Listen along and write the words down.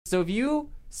So if you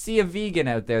see a vegan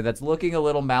out there that's looking a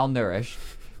little malnourished,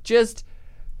 just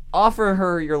offer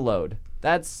her your load.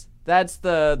 That's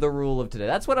the rule of today.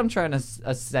 That's what I'm trying to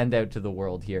send out to the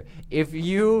world here. If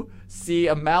you see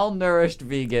a malnourished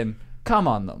vegan, come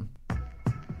on them.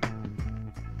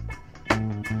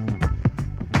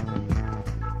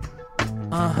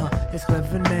 It's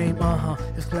clever name,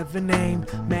 it's clever name.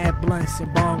 Mad blunts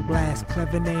and bong blast.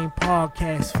 Clever name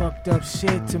podcast. Fucked up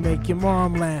shit to make your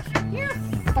mom laugh. You're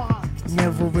fucked.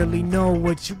 Never really know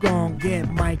what you gon' get.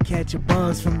 Might catch a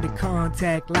buzz from the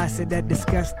contact. Lots of that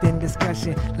disgusting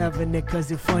discussion. Loving it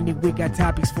cause it's funny. We got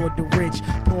topics for the rich,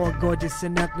 poor, gorgeous,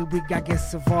 and ugly. We got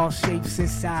guests of all shapes and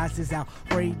sizes.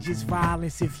 Outrageous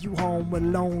violence. If you home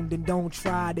alone, then don't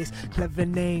try this. Clever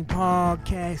name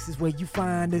podcast is where you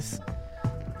find us.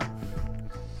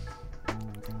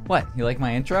 What? You like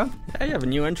my intro? Yeah, you have a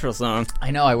new intro song.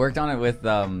 I know. I worked on it with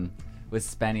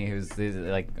Spenny, who's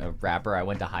like a rapper I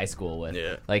went to high school with.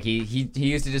 Yeah. Like he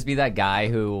used to just be that guy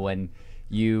who when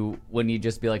you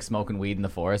just be like smoking weed in the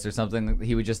forest or something,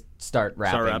 he would just start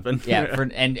rapping. Yeah,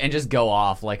 and just go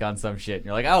off like on some shit. And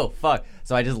you're like, oh fuck.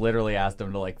 So I just literally asked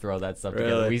him to like throw that stuff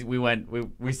together.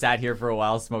 We sat here for a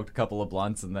while, smoked a couple of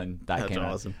blunts, and then that came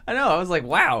out. Awesome. I know. I was like,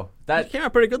 wow, that came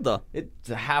out pretty good though. It's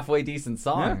a halfway decent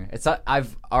song. Yeah.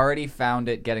 I've already found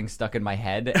it getting stuck in my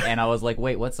head, and I was like,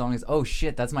 wait, what song is? Oh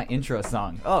shit, that's my intro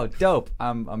song. Oh, dope.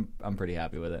 I'm pretty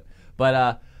happy with it.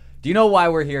 But do you know why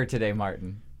we're here today,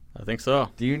 Martin? I think so.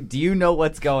 Do you know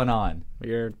what's going on?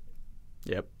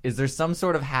 Yep. Is there some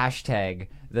sort of hashtag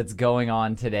that's going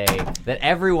on today that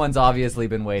everyone's obviously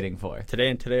been waiting for? Today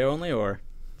and today only, or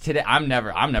today? I'm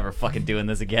never fucking doing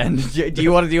this again. do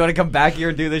you want to come back here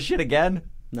and do this shit again?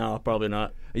 No, probably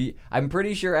not. I'm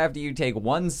pretty sure after you take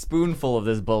one spoonful of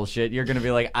this bullshit, you're gonna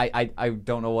be like, I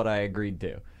don't know what I agreed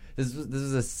to. This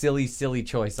is a silly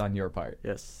choice on your part.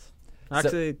 Yes.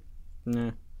 Actually,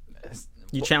 nah.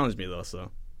 You challenged me though,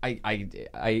 so.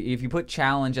 If you put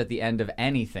challenge at the end of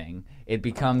anything, it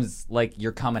becomes like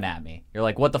you're coming at me. You're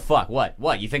like, what the fuck?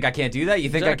 What? You think I can't do that? You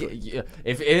think exactly.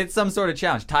 If it's some sort of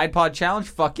challenge, Tide Pod challenge,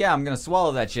 fuck yeah, I'm gonna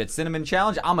swallow that shit. Cinnamon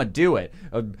challenge, I'm gonna do it.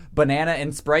 A banana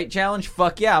and Sprite challenge,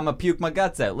 fuck yeah, I'm gonna puke my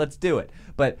guts out. Let's do it.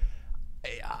 But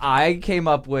I came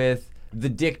up with the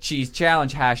Dick Cheese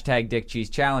Challenge, hashtag Dick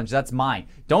Cheese Challenge. That's mine.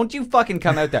 Don't you fucking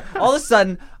come out there. All of a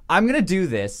sudden, I'm gonna do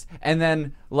this, and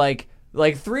then like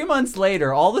 3 months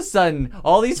later, all of a sudden,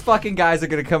 all these fucking guys are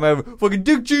gonna come out, fucking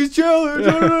Dick Cheese Challenge.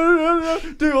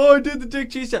 Dude, I did the Dick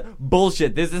Cheese Challenge.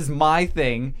 Bullshit. This is my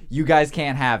thing. You guys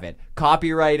can't have it.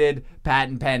 Copyrighted,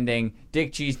 patent pending,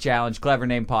 Dick Cheese Challenge, Clever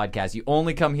Name Podcast. You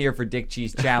only come here for Dick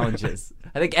Cheese Challenges.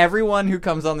 I think everyone who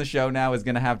comes on the show now is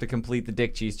gonna have to complete the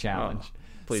Dick Cheese Challenge. Oh,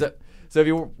 please. So if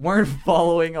you weren't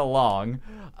following along,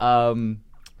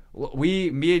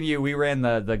 me and you, we ran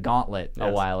the gauntlet a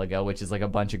while ago, which is like a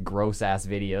bunch of gross ass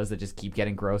videos that just keep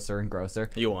getting grosser and grosser.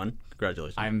 You won.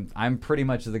 Congratulations. I'm pretty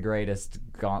much the greatest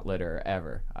gauntleter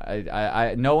ever.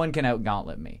 I no one can out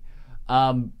gauntlet me.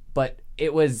 But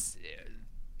it was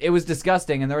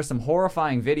disgusting, and there were some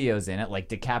horrifying videos in it, like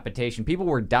decapitation. People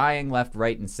were dying left,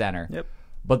 right, and center. Yep.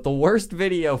 But the worst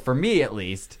video, for me at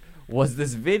least, was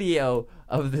this video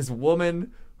of this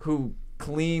woman who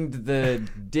cleaned the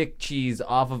dick cheese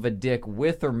off of a dick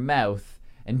with her mouth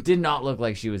and did not look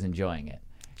like she was enjoying it.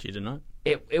 She did not?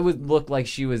 It would look like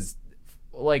she was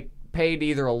like paid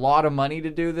either a lot of money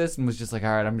to do this and was just like, all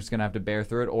right, I'm just gonna have to bear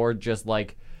through it, or just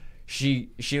like she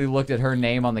looked at her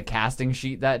name on the casting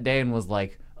sheet that day and was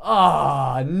like,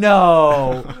 oh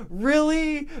no,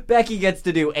 really? Becky gets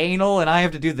to do anal and I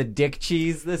have to do the dick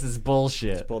cheese? This is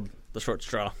bullshit. Just pulled the short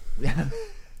straw.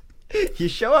 You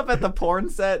show up at the porn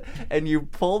set and you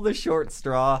pull the short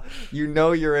straw, you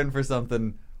know you're in for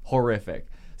something horrific.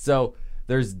 So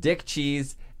there's dick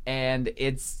cheese, and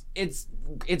it's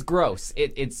gross.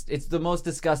 It's the most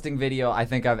disgusting video I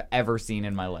think I've ever seen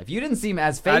in my life. You didn't seem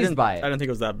as fazed by it. I didn't think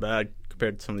it was that bad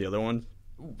compared to some of the other ones.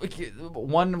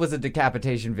 One was a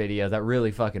decapitation video that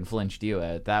really fucking flinched you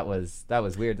out. That was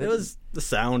weird. It was the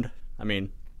sound. I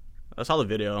mean, I saw the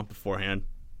video beforehand.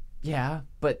 Yeah,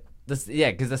 but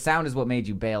because the sound is what made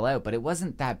you bail out, but it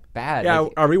wasn't that bad. Yeah,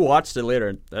 I rewatched it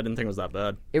later. I didn't think it was that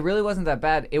bad. It really wasn't that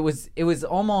bad. It was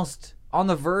almost on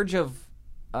the verge of,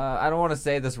 I don't want to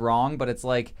say this wrong, but it's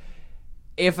like,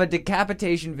 if a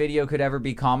decapitation video could ever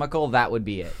be comical, that would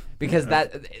be it. Because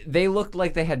they looked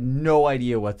like they had no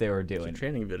idea what they were doing. It's a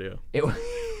training video.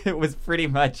 It was pretty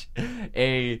much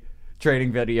a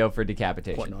training video for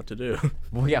decapitation. What not to do.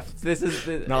 Well, yeah, this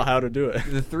is not how to do it.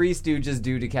 The Three Stooges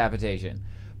do decapitation.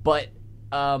 But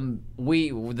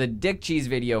the dick cheese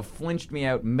video flinched me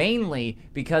out mainly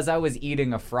because I was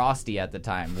eating a Frosty at the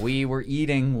time. We were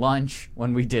eating lunch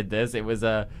when we did this. It was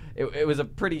a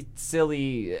pretty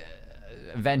silly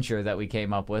venture that we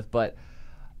came up with, but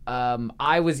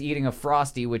I was eating a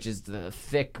Frosty, which is the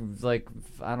thick, like,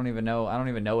 I don't even know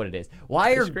what it is.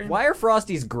 Why are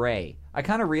Frosties gray? I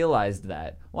kind of realized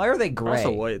that. Why are they gray?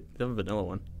 Also white. They have a vanilla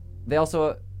one. They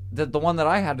also the one that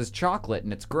I had is chocolate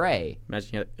and it's gray.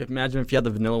 Imagine if you had the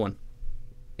vanilla one.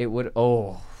 It would.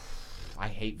 Oh, I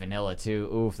hate vanilla too.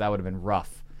 Oof, that would have been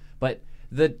rough. But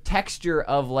the texture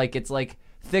of like it's like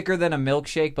thicker than a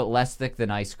milkshake, but less thick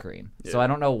than ice cream. Yeah. So I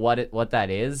don't know what that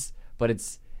is, but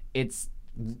it's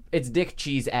dick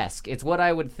cheese-esque. It's what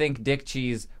I would think dick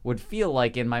cheese would feel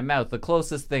like in my mouth, the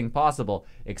closest thing possible,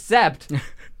 except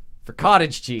for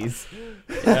cottage cheese.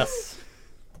 Yes.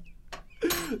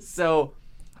 So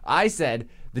I said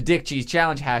the dick cheese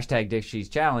challenge, hashtag dick cheese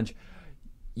challenge.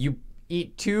 You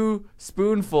eat 2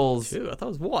 spoonfuls. 2? I thought it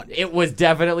was 1. It was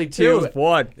definitely 2. It was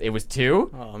 1. It was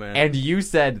 2? Oh, man. And you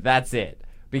said that's it.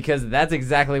 Because that's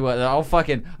exactly what I'm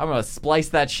gonna splice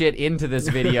that shit into this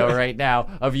video right now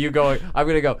of you going. I'm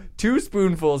gonna go 2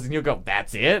 spoonfuls, and you'll go.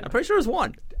 That's it. I'm pretty sure it was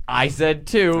 1. I said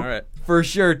 2. All right. For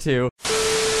sure 2.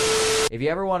 If you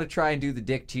ever want to try and do the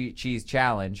dick cheese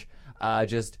challenge,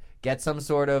 just get some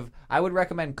sort of. I would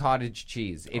recommend cottage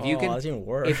cheese. If you can, that's even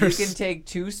worse. If you can take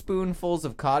 2 spoonfuls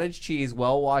of cottage cheese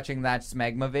while watching that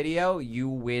Smegma video, you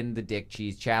win the dick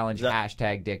cheese challenge.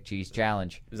 Hashtag dick cheese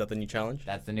challenge. Is that the new challenge?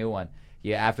 That's the new one.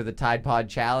 Yeah, after the Tide Pod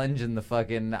challenge and the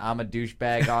fucking I'm a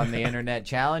douchebag on the internet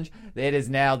challenge, it is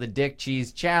now the Dick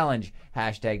Cheese challenge.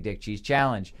 Hashtag Dick Cheese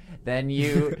challenge. Then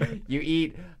you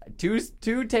eat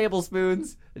two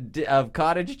tablespoons of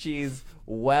cottage cheese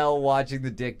while watching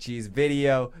the Dick Cheese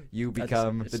video. You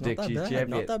become the Dick Cheese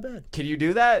champion. Not that bad. Can you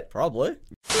do that? Probably.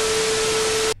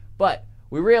 But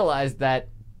we realized that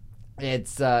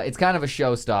it's kind of a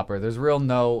showstopper. There's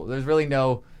really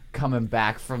no coming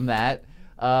back from that.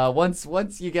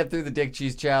 Once you get through the Dick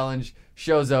Cheese challenge,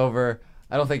 show's over.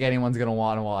 I don't think anyone's gonna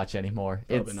want to watch anymore.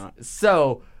 Probably not.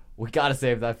 So we gotta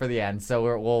save that for the end.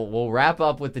 So we'll wrap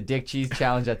up with the Dick Cheese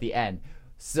challenge at the end.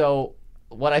 So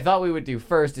what I thought we would do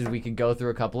first is we could go through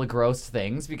a couple of gross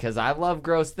things because I love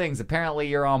gross things. Apparently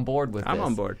you're on board with this. I'm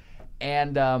on board.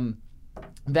 And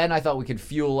then I thought we could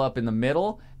fuel up in the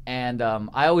middle. And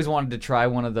I always wanted to try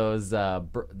one of those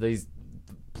these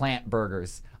plant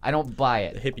burgers. I don't buy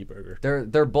it. The hippie burger.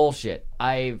 They're bullshit.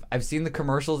 I've seen the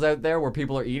commercials out there where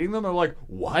people are eating them. They're like,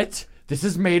 what? This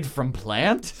is made from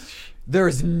plant?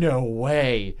 There's no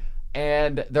way.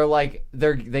 And they're like,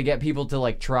 they get people to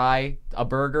like try a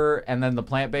burger and then the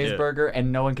plant-based burger,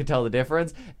 and no one can tell the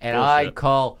difference. And bullshit. I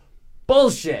call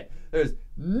bullshit. There's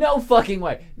no fucking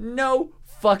way. No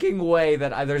fucking way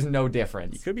that there's no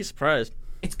difference. You could be surprised.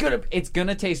 It's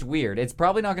gonna taste weird. It's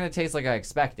probably not gonna taste like I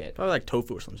expect it. Probably like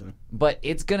tofu or something. But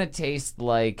it's gonna taste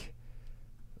like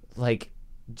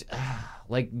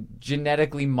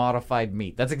genetically modified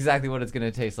meat. That's exactly what it's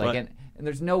gonna taste like. And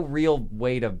there's no real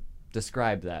way to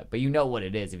describe that. But you know what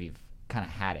it is if you've kind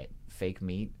of had it. Fake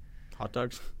meat. Hot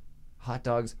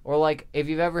dogs. Or like if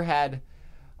you've ever had,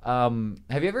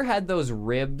 have you ever had those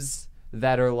ribs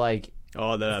that are like they're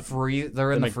in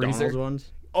the McDonald's freezer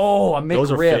ones? Oh, a McRib.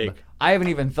 Those are fake.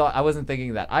 I wasn't thinking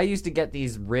of that. I used to get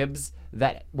these ribs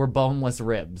that were boneless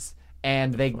ribs,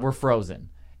 and they were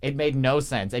frozen. It made no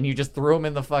sense. And you just threw them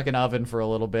in the fucking oven for a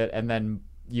little bit, and then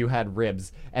you had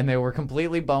ribs. And they were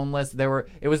completely boneless.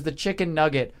 It was the chicken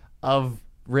nugget of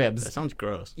ribs. That sounds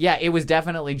gross. Yeah, it was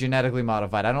definitely genetically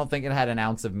modified. I don't think it had an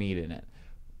ounce of meat in it.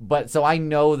 But so I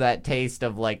know that taste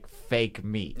of like fake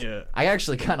meat. Yeah. I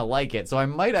actually kind of like it. So I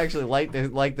might actually like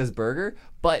this burger,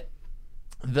 but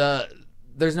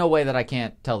there's no way that I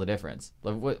can't tell the difference.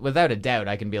 Without a doubt,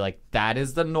 I can be like, that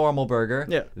is the normal burger.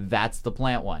 Yeah. That's the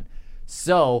plant one.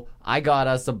 So I got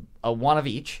us a one of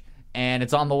each, and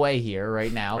it's on the way here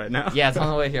right now. Right now? Yeah, it's on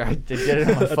the way here. I did it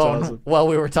on my phone awesome. while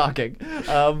we were talking.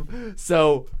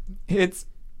 So it's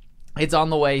on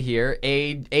the way here.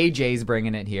 AJ's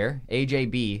bringing it here.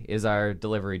 AJB is our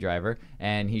delivery driver,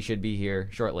 and he should be here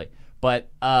shortly. But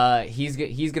he's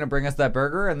gonna bring us that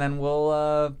burger, and then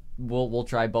we'll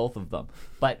try both of them.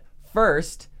 But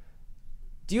first,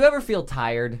 do you ever feel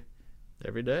tired?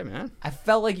 Every day, man. I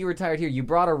felt like you were tired here. You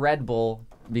brought a Red Bull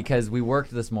because we worked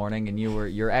this morning, and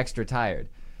you're extra tired.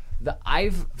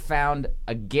 I've found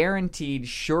a guaranteed,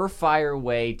 surefire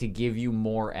way to give you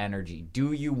more energy.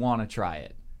 Do you want to try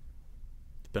it?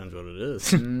 Depends what it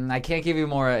is. I can't give you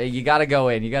more. You got to go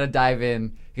in. You got to dive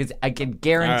in because I can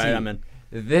guarantee. All right, I'm in.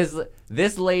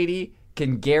 This lady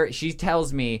she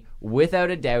tells me without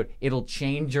a doubt it'll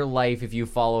change your life if you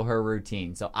follow her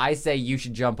routine. So I say you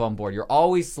should jump on board. You're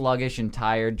always sluggish and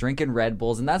tired, drinking Red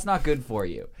Bulls, and that's not good for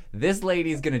you. This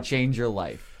lady's going to change your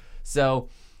life. So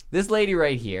this lady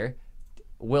right here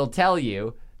will tell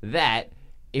you that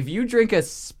if you drink a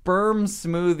sperm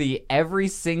smoothie every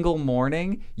single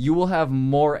morning, you will have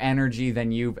more energy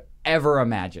than you've ever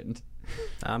imagined.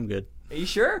 I'm good. Are you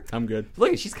sure? I'm good.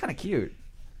 Look, she's kind of cute.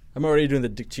 I'm already doing the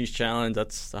dick cheese challenge.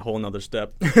 That's a whole nother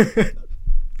step.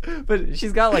 But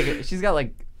she's got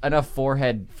like enough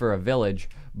forehead for a village,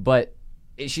 but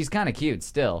she's kind of cute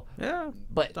still. Yeah,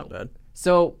 but not bad.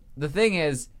 So the thing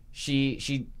is,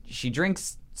 she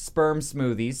drinks sperm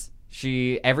smoothies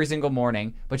every single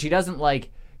morning, but she doesn't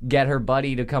like get her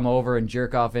buddy to come over and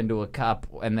jerk off into a cup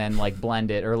and then like blend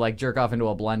it, or like jerk off into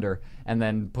a blender and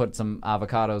then put some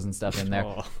avocados and stuff in there.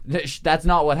 Oh. That's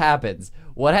not what happens.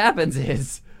 What happens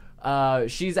is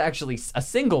she's actually a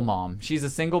single mom. She's a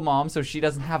single mom, so she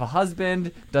doesn't have a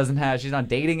husband, she's not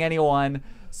dating anyone.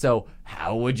 So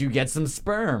how would you get some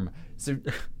sperm? So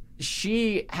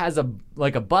she has a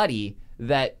buddy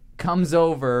that comes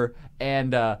over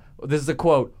and this is a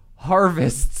quote,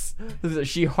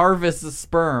 she harvests the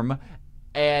sperm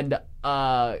and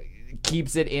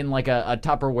keeps it in like a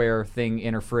Tupperware thing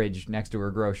in her fridge next to her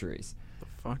groceries.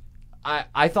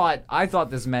 I thought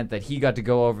this meant that he got to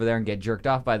go over there and get jerked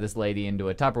off by this lady into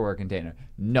a Tupperware container.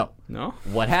 No.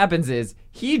 What happens is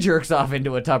he jerks off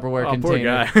into a Tupperware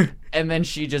container, poor guy. and then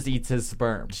she just eats his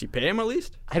sperm. Did she pay him at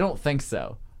least? I don't think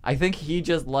so. I think he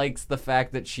just likes the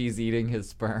fact that she's eating his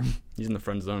sperm. He's in the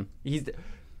friend zone.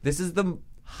 This is the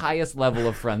highest level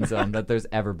of friend zone that there's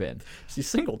ever been. She's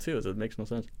single too, so it makes no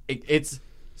sense. It's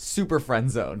super friend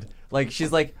zoned. Like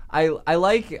she's like, I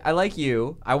like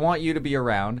you. I want you to be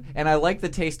around, and I like the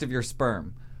taste of your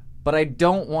sperm, but I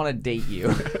don't want to date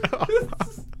you.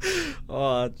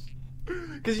 Oh,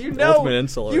 because you ultimate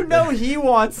insult. He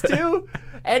wants to.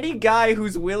 Any guy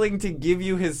who's willing to give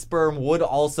you his sperm would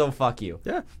also fuck you.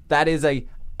 Yeah, that is a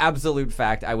absolute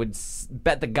fact. I would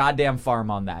bet the goddamn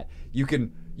farm on that. You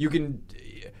can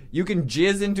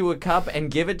jizz into a cup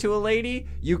and give it to a lady.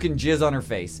 You can jizz on her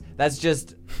face. That's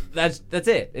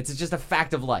it. It's just a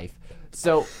fact of life.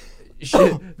 So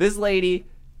this lady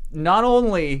not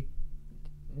only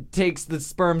takes the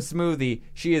sperm smoothie,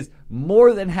 she is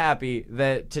more than happy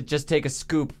to just take a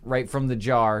scoop right from the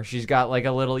jar. She's got like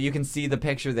a little, you can see the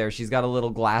picture there. She's got a little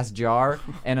glass jar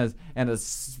and a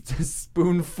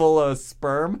spoonful of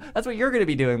sperm. That's what you're going to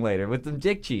be doing later with some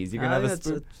dick cheese. You're going to have a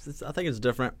spoon. I think it's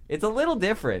different. It's a little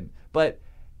different, but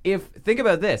think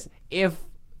about this. If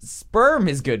sperm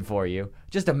is good for you,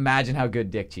 just imagine how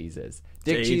good dick cheese is.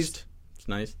 Dick cheese, it's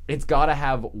nice. It's got to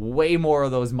have way more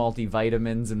of those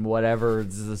multivitamins and whatever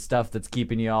the stuff that's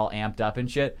keeping you all amped up and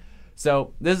shit.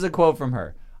 So this is a quote from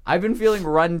her. I've been feeling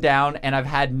run down and I've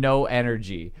had no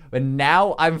energy, but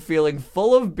now I'm feeling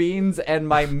full of beans and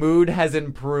my mood has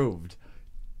improved.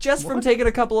 Just from taking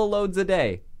a couple of loads a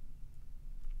day.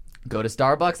 Go to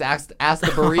Starbucks, ask the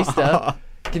barista,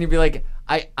 can you be like,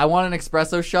 I want an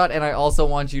espresso shot and I also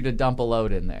want you to dump a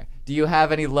load in there. Do you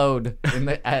have any load in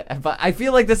the? But I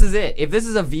feel like this is it. If this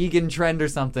is a vegan trend or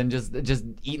something, just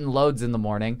eating loads in the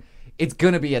morning, it's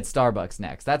gonna be at Starbucks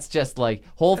next. That's just like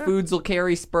Whole Foods will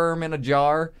carry sperm in a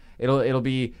jar. It'll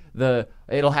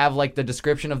have like the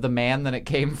description of the man that it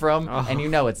came from, and you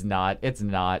know it's not. It's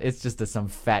not. It's just some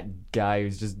fat guy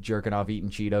who's just jerking off eating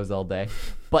Cheetos all day.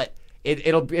 But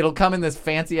it'll come in this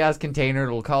fancy ass container.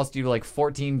 It'll cost you like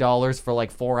 $14 for like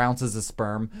 4 ounces of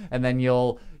sperm, and then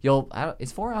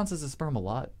is 4 ounces of sperm a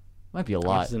lot? Might be a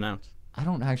lot. How much is an ounce? I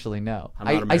don't actually know.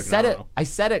 I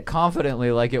said it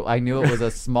confidently, like I knew it was a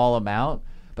small amount.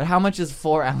 But how much is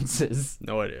 4 ounces?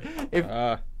 No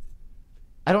idea.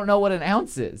 I don't know what an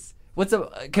ounce is.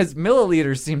 Because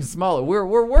milliliters seem smaller.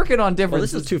 We're working on different. Well,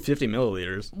 this is 250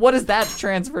 milliliters. What does that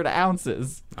transfer to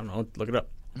ounces? I don't know. Look it up.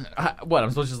 What, I'm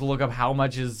supposed to just look up how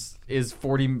much is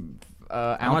 40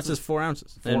 ounces? How much is 4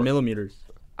 ounces in millimeters?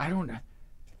 I don't know.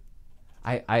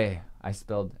 I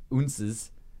spelled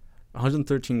ounces.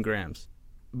 113 grams.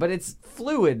 But it's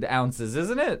fluid ounces,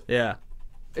 isn't it? Yeah.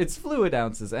 It's fluid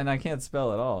ounces, and I can't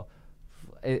spell at all.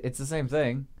 It's the same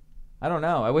thing. I don't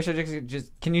know. I wish I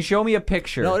just can you show me a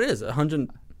picture? No, it is 100.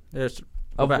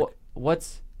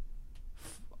 What's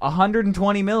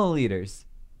 120 milliliters?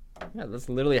 Yeah, that's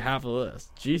literally half of this.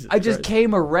 Jesus. I just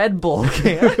came a Red Bull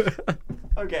can.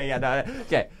 Okay, yeah, no,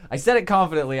 okay. I said it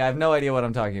confidently. I have no idea what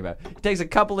I'm talking about. It takes a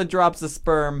couple of drops of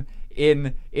sperm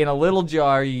in a little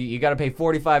jar. You got to pay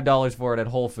 $45 for it at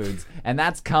Whole Foods, and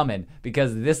that's coming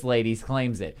because this lady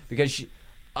claims it. Because she,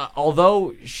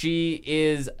 although she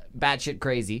is batshit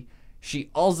crazy, she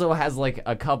also has like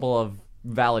a couple of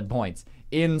valid points.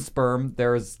 In sperm,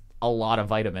 there's a lot of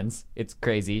vitamins. It's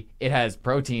crazy. It has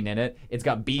protein in it. It's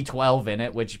got B12 in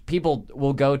it, which people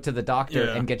will go to the doctor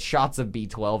and get shots of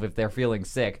B12 if they're feeling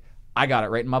sick. I got it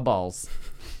right in my balls.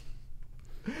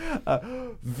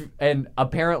 And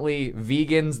apparently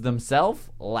vegans themselves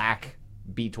lack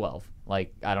B12.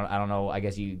 Like, I don't know. I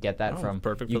guess you get that from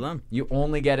perfect for them. You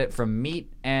only get it from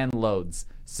meat and loads.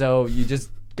 So you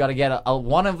just got to get a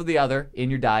one of the other in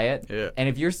your diet. Yeah. And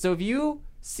if you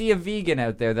see a vegan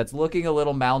out there that's looking a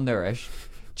little malnourished,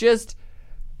 just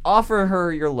offer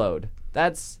her your load.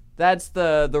 That's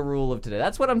the rule of today.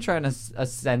 That's what I'm trying to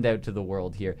send out to the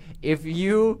world here. If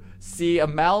you see a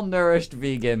malnourished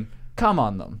vegan, come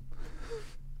on them.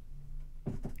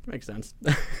 Makes sense.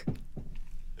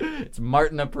 It's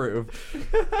Martin approved.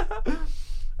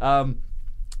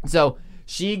 So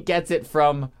she gets it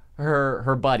from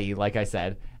her buddy, like I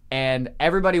said, and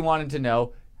everybody wanted to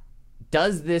know,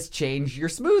 does this change your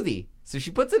smoothie? So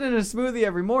she puts it in a smoothie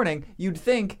every morning. You'd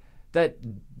think that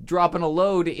dropping a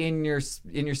load in your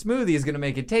smoothie is going to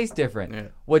make it taste different. Yeah.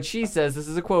 What she says, this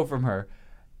is a quote from her,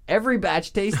 every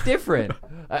batch tastes different.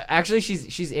 Actually,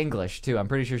 she's English, too. I'm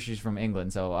pretty sure she's from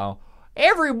England, so...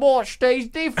 every batch tastes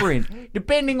different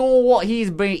depending on what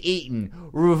he's been eating.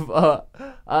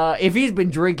 If he's been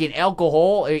drinking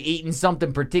alcohol or eating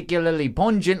something particularly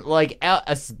pungent like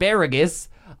asparagus,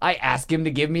 I ask him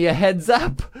to give me a heads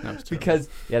up. Because,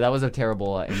 that was a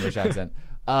terrible English accent.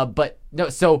 But, no,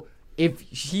 so if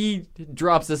he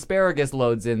drops asparagus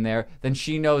loads in there, then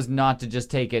she knows not to just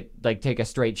take a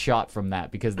straight shot from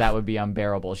that, because that would be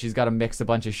unbearable. She's got to mix a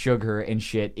bunch of sugar and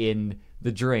shit in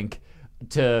the drink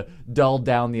to dull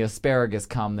down the asparagus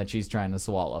cum that she's trying to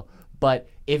swallow. But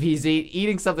if he's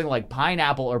eating something like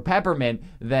pineapple or peppermint,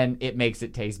 then it makes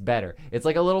it taste better. It's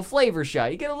like a little flavor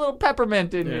shot. You get a little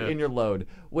peppermint in your load,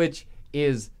 which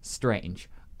is strange.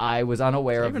 I was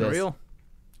unaware of this. Even real?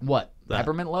 What? That.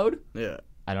 Peppermint load? Yeah.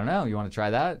 I don't know. You want to try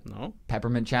that? No.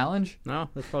 Peppermint challenge? No,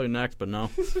 that's probably next, but no.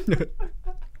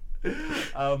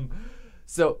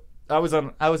 So I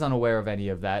was unaware of any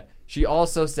of that. She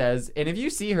also says, and if you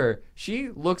see her, she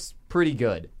looks pretty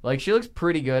good. Like, she looks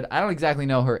pretty good. I don't exactly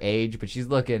know her age, but she's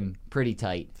looking pretty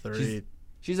tight. 30.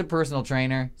 She's a personal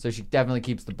trainer, so she definitely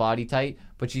keeps the body tight.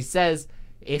 But she says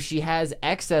if she has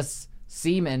excess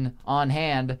semen on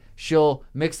hand, she'll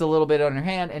mix a little bit on her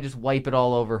hand and just wipe it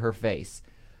all over her face.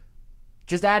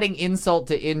 Just adding insult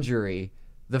to injury,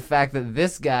 the fact that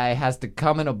this guy has to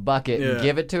come in a bucket and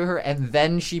give it to her, and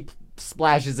then she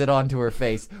splashes it onto her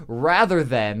face, rather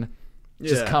than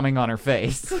just coming on her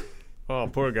face. Oh,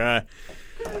 poor guy.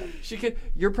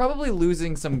 You're probably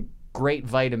losing some great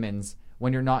vitamins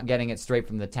when you're not getting it straight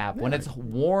from the tap. When it's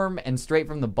warm and straight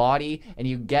from the body, and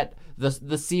you get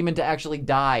the semen to actually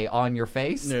die on your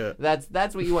face. Yeah.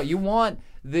 That's what you want. You want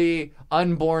the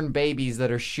unborn babies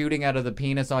that are shooting out of the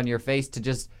penis on your face to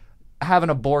just have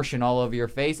an abortion all over your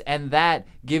face, and that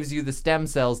gives you the stem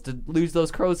cells to lose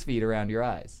those crow's feet around your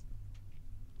eyes.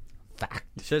 Fact.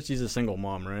 You said she's a single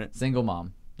mom, right? Single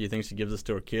mom. Do you think she gives this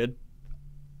to her kid?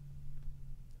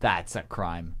 That's a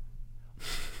crime.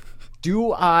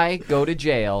 Do I go to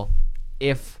jail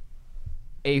if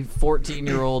a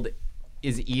 14-year-old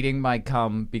is eating my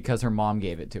cum because her mom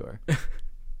gave it to her?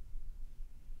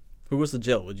 Who was to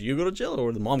jail? Would you go to jail or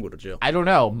would the mom go to jail? I don't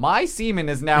know. My semen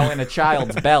is now in a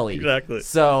child's belly. Exactly.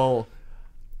 So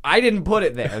I didn't put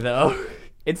it there, though.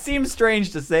 It seems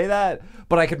strange to say that,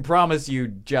 but I can promise you,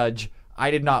 Judge,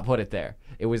 I did not put it there.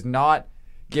 It was not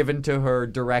given to her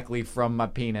directly from my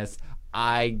penis.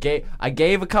 I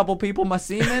gave a couple people my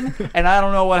semen, and I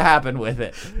don't know what happened with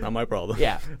it. Not my problem.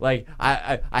 Yeah, like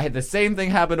I had the same thing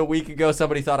happen a week ago.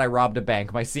 Somebody thought I robbed a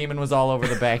bank. My semen was all over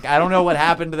the bank. I don't know what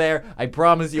happened there. I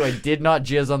promise you, I did not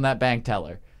jizz on that bank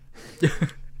teller.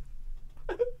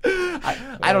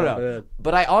 I don't know, man.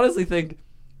 But I honestly think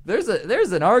there's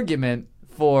an argument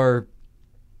for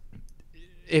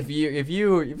if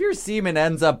your semen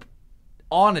ends up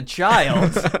on a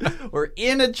child or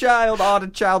in a child, on a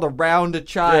child, around a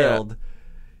child,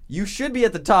 you should be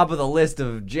at the top of the list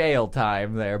of jail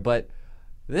time there. But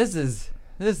this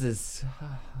is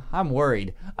I'm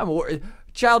worried.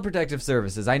 Child Protective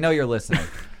Services, I know you're listening.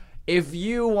 If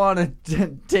you want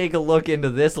to take a look into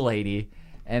this lady,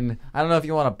 and I don't know if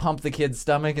you want to pump the kid's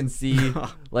stomach and see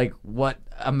like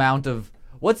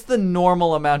what's the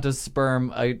normal amount of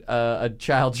sperm a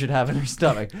child should have in her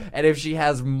stomach? And if she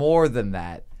has more than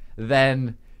that,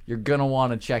 then you're going to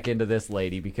want to check into this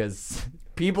lady, because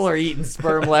People are eating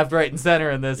sperm left, right, and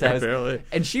center in this house. Barely.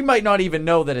 And she might not even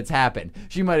know that it's happened.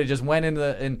 She might have just went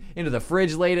into the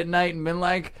fridge late at night and been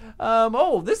like,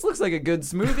 oh, this looks like a good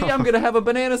smoothie. I'm going to have a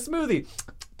banana smoothie.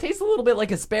 Tastes a little bit like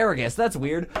asparagus. That's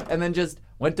weird. And then just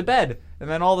went to bed. And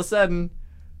then all of a sudden,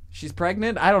 she's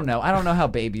pregnant? I don't know. I don't know how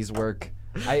babies work.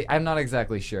 I'm not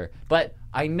exactly sure. But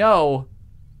I know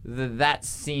that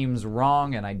seems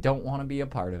wrong, and I don't want to be a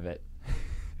part of it.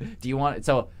 Do you want it?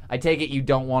 So I take it you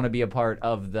don't want to be a part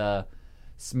of the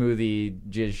smoothie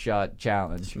jizz shot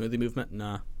challenge. Smoothie movement?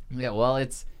 Nah. Yeah, well,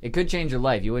 it could change your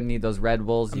life. You wouldn't need those Red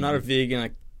Bulls. I'm not a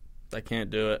vegan. I can't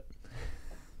do it.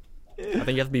 I think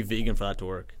you have to be vegan for that to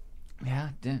work. Yeah,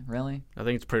 really? I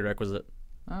think it's prerequisite.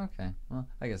 Okay, well,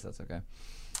 I guess that's okay.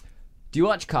 Do you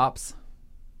watch Cops?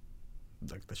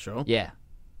 Like the show? Yeah.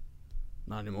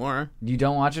 Not anymore. You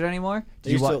don't watch it anymore? I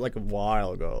used to like a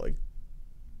while ago, like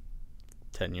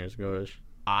 10 years ago-ish.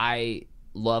 I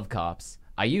love Cops.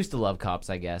 I used to love Cops,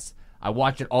 I guess. I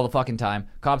watch it all the fucking time.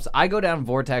 Cops, I go down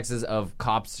vortexes of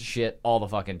Cops shit all the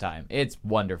fucking time. It's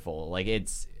wonderful. Like,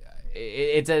 it's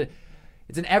an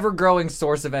ever-growing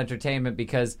source of entertainment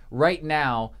because right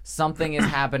now something is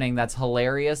happening that's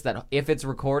hilarious that if it's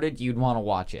recorded, you'd want to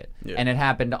watch it. Yeah. And it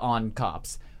happened on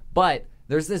Cops. But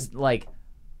there's this, like,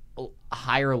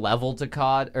 higher level to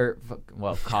COD.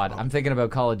 I'm thinking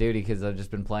about Call of Duty because I've just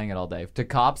been playing it all day. To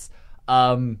Cops,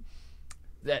 that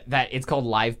it's called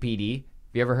Live PD. Have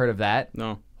you ever heard of that?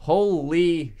 No.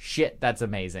 Holy shit, that's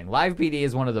amazing. Live PD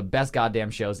is one of the best goddamn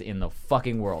shows in the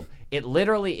fucking world. It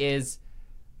literally is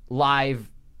Live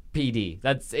PD.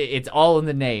 It's all in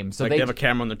the name. So like they have a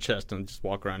camera on their chest and just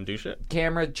walk around and do shit.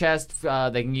 Camera, chest.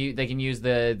 They can use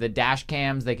the dash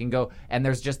cams. They can go and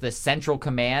there's just this central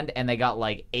command and they got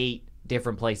like 8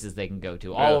 different places they can go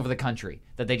to all over the country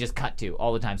that they just cut to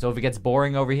all the time. So if it gets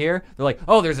boring over here, they're like,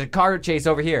 oh, there's a car chase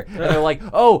over here. And they're like,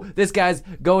 oh, this guy's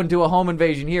going to a home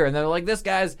invasion here. And they're like,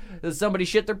 somebody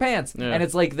shit their pants. Yeah. And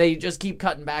it's like they just keep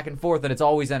cutting back and forth and it's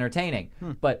always entertaining.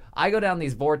 But I go down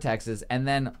these vortexes and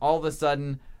then all of a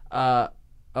sudden, our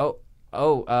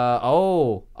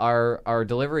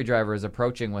delivery driver is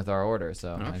approaching with our order.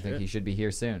 So I think he should be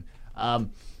here soon.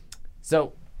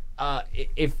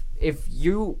 If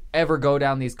you ever go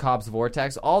down these Cops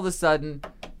vortex, all of a sudden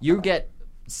you get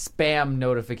spam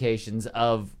notifications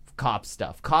of Cop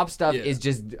stuff. Cop stuff is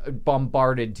just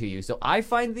bombarded to you. So I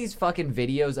find these fucking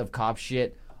videos of Cop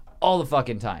shit all the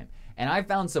fucking time. And I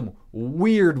found some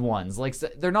weird ones. Like,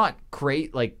 they're not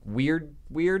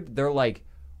weird. They're like,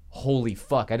 holy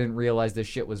fuck, I didn't realize this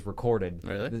shit was recorded.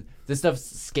 Really? This stuff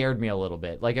scared me a little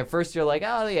bit. Like, at first you're like,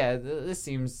 oh yeah, this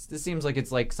seems like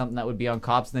it's like something that would be on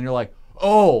Cops, and then you're like,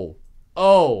 oh,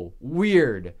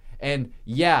 weird. And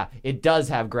yeah, it does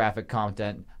have graphic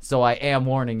content, so I am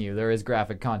warning you, there is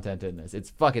graphic content in this. It's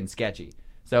fucking sketchy.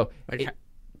 So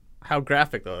how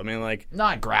graphic though? I mean, like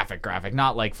not graphic,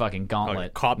 not like fucking Gauntlet.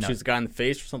 Like a cop shoots a guy in the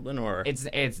face or something, or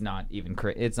it's not even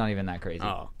it's not even that crazy.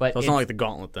 Oh, but so it's not like the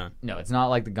Gauntlet then. No, it's not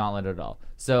like the Gauntlet at all.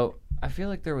 So I feel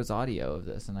like there was audio of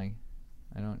this, and I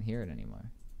don't hear it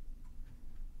anymore.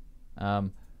 So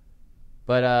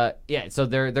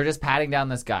they're just patting down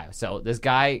this guy. So this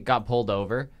guy got pulled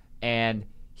over, and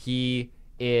he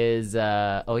is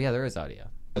there is audio.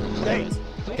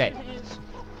 Okay.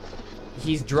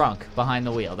 He's drunk behind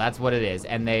the wheel. That's what it is.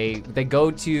 And they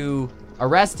go to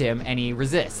arrest him, and he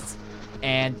resists.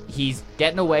 And he's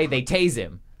getting away. They tase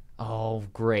him. Oh,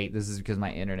 great. This is because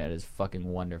my internet is fucking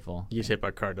wonderful. He gets hit by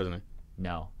a car, doesn't he?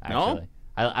 No, actually. No?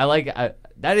 I like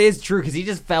that is true because he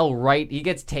just fell right. He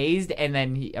gets tased, and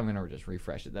then I'm going to just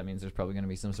refresh it. That means there's probably going to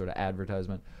be some sort of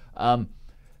advertisement.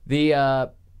 He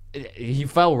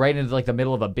fell right into like the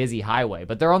middle of a busy highway.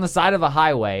 But they're on the side of a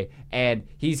highway, and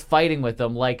he's fighting with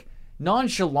them like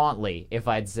nonchalantly, if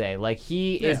I'd say. Like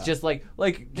he is just like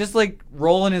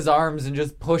rolling his arms and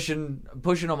just pushing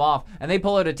him off. And they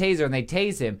pull out a taser and they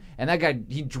tase him, and that guy,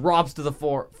 he drops to the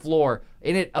floor,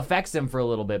 and it affects him for a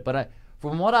little bit. But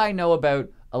from what I know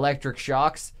about electric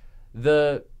shocks,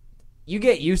 you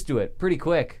get used to it pretty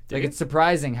quick. Like it's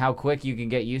surprising how quick you can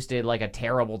get used to like a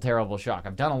terrible, terrible shock.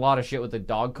 I've done a lot of shit with the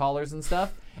dog collars and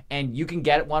stuff, and you can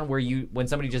get one where when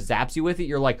somebody just zaps you with it,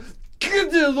 you're like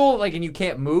and you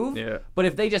can't move. Yeah. But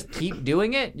if they just keep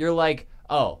doing it, you're like,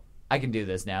 oh, I can do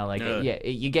this now. Like,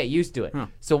 you get used to it. Huh.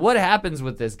 So what happens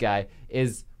with this guy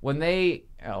is when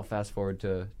I'll fast forward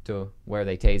to where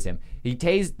they tase him. They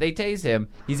tase him.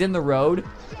 He's in the road,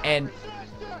 and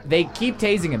they keep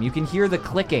tasing him. You can hear the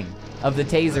clicking of the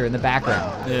taser in the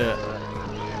background. Yeah.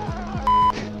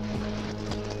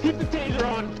 Keep the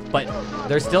taser on. But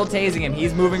they're still tasing him.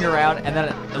 He's moving around, and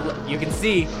then you can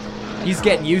see he's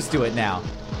getting used to it now.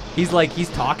 He's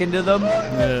talking to them.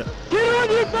 Yeah.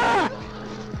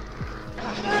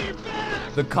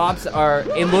 The cops are.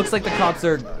 It looks like the cops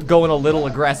are going a little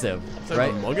aggressive, It's like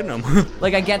right? they're mugging him.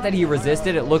 Like I get that he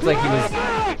resisted. It looked like he was.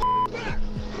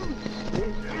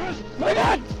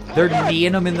 They're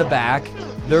kneeing him in the back.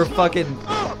 They're fucking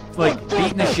like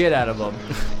beating the shit out of him.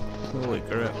 Holy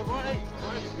crap.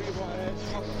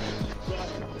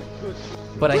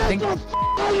 But I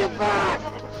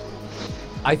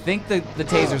think the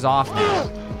taser's off now.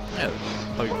 Yeah,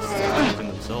 probably just protecting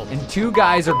themselves. And two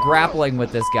guys are grappling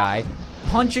with this guy,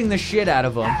 punching the shit out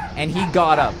of him, and he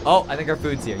got up. Oh, I think our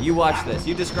food's here. You watch this.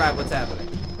 You describe what's happening.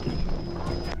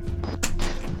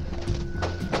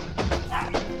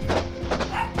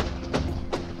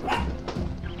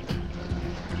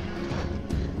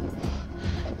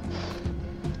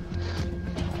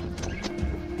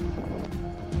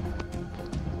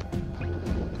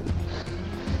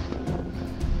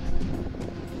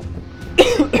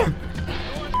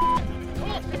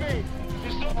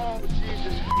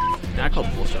 I call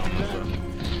bullshit on this, bro.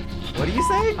 What do you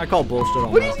say? I call bullshit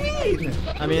on What do this. you mean?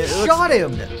 I mean, Shot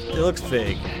him. It looks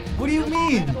fake. What do you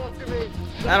mean?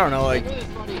 I don't know, like,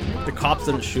 the cops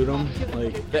didn't shoot him.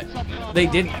 Like, They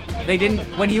didn't.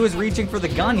 When he was reaching for the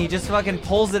gun, he just fucking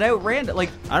pulls it out random.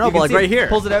 Like I know, you but, can like, see right it, here.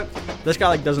 pulls it out. this guy,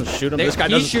 like, doesn't shoot him. They- This guy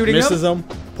he's doesn't shooting misses him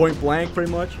point blank,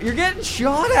 pretty much. You're getting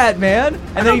shot at, man.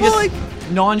 And then he just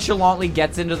nonchalantly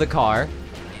gets into the car.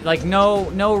 Like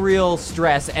no real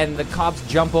stress, and the cops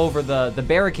jump over the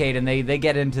barricade, and they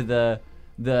get into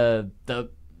the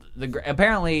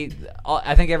apparently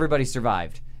I think everybody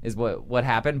survived is what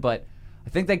happened, but I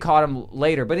think they caught him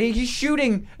later. But he's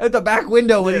shooting at the back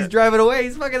window when he's driving away.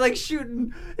 He's fucking like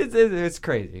shooting. It's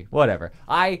crazy. Whatever.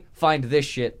 I find this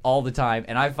shit all the time,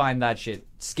 and I find that shit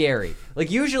scary.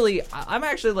 Like usually, I'm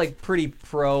actually like pretty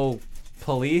pro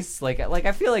police. Like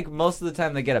I feel like most of the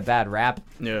time they get a bad rap.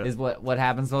 Yeah. Is what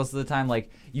happens most of the time.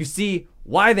 Like you see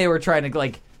why they were trying to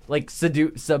like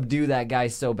subdue that guy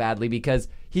so badly, because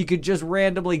he could just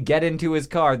randomly get into his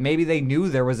car. Maybe they knew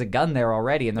there was a gun there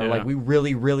already, and they're like, we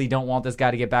really, really don't want this guy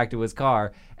to get back to his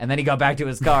car. And then he got back to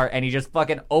his car, and he just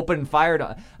fucking opened fired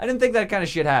on. I didn't think that kind of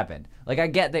shit happened. Like, I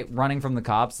get that running from the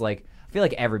cops. Like, I feel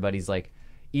like everybody's like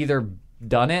either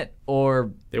done it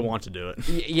or They want to do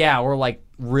it. yeah, or like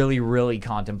really, really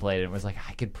contemplated. It was like,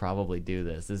 I could probably do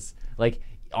this. Is like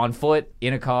on foot,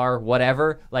 in a car,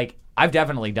 whatever. Like, I've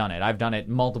definitely done it. I've done it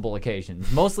multiple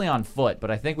occasions, mostly on foot, but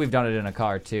I think we've done it in a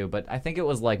car too. But I think it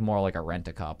was like more like a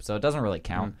rent-a-cop, so it doesn't really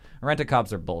count.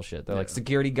 Rent-a-cops are bullshit. They're like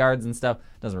security guards and stuff.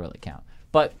 Doesn't really count.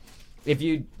 But if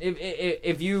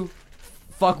you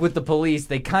fuck with the police,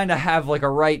 they kind of have like a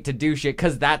right to do shit,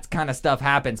 because that kind of stuff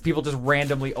happens. People just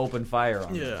randomly open fire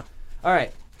on them. Yeah. All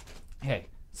right. Hey,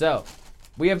 so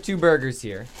we have 2 burgers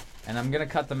here, and I'm gonna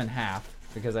cut them in half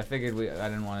because I figured I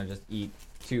didn't want to just eat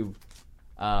 2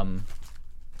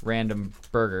 random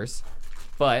burgers,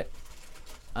 but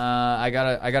I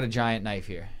got a giant knife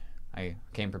here. I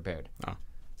came prepared. Oh.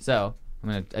 So I'm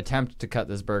gonna attempt to cut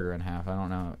this burger in half. I don't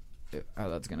know how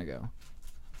that's gonna go.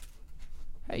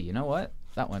 Hey, you know what?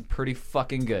 That went pretty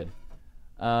fucking good.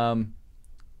 Now,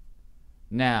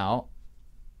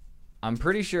 I'm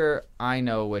pretty sure I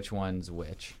know which one's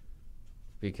which,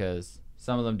 because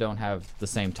some of them don't have the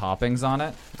same toppings on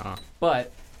it.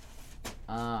 But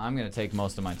I'm going to take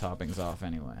most of my toppings off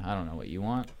anyway. I don't know what you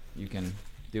want. You can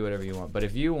do whatever you want. But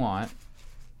if you want,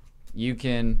 you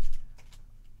can...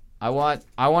 I want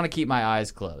to keep my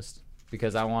eyes closed,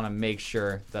 because I want to make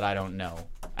sure that I don't know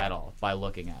at all by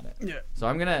looking at it. Yeah. So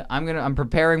I'm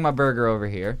preparing my burger over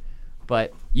here,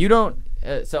 but you don't...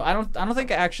 so I don't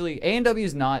think actually... A&W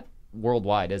is not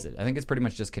worldwide, is it? I think it's pretty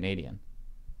much just Canadian.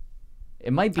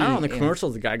 It might be. I don't know, in the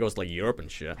commercials, the guy goes to, like, Europe and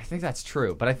shit. I think that's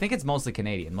true, but I think it's mostly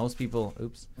Canadian. Most people...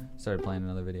 Oops. Started playing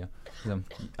another video.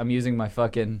 I'm using my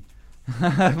fucking...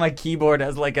 my keyboard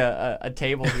as, like, a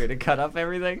table here to cut up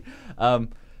everything.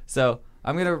 So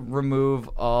I'm going to remove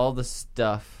all the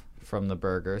stuff from the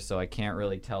burger, so I can't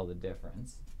really tell the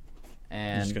difference.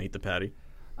 And You're just going to eat the patty?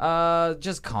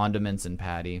 Just condiments and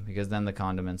patty, because then the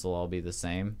condiments will all be the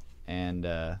same. And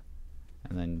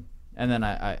then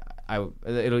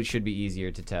it should be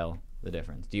easier to tell the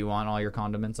difference. Do you want all your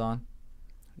condiments on?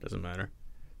 Doesn't matter.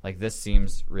 Like, this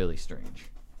seems really strange.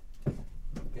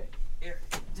 Okay, here,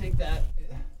 take that.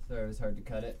 Sorry, it was hard to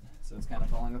cut it, so it's kind of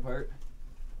falling apart.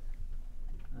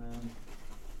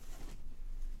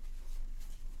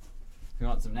 If you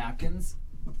want some napkins.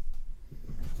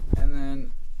 And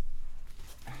then,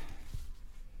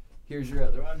 here's your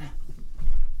other one.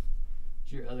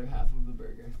 It's your other half of the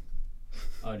burger.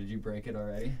 Oh, did you break it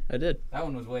already? I did. That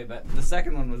one was way better. The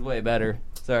second one was way better.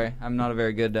 Sorry, I'm not a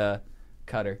very good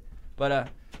cutter. But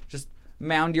just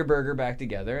mound your burger back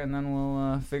together, and then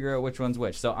we'll figure out which one's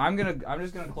which. So I'm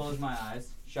just gonna close my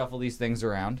eyes, shuffle these things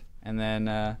around, and then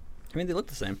I mean, they look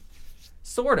the same.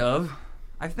 sort of.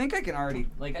 I think I can already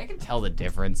I can tell the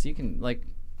difference. You can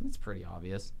it's pretty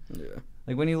obvious. Yeah.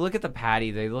 Like when you look at the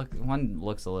patty, one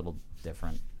looks a little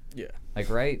different. Yeah. Like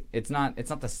right? It's not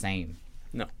the same.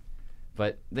 No.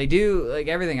 But they do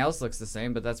everything else looks the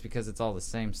same, but that's because it's all the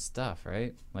same stuff,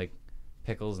 right? Like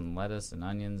pickles and lettuce and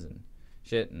onions and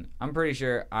shit, and I'm pretty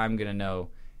sure I'm gonna know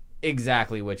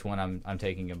exactly which one I'm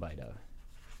taking a bite of.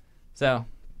 So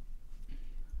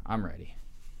I'm ready.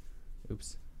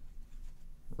 Oops.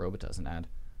 Robot doesn't add.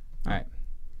 Alright.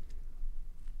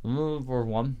 For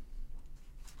one.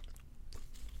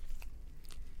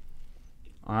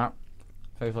 Alright.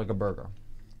 Tastes like a burger.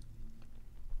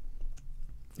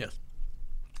 Yes.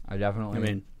 I definitely. I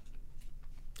mean,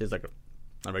 it's like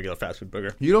a regular fast food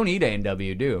burger. You don't eat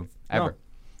A&W, do you? Ever? No.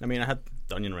 I mean, I had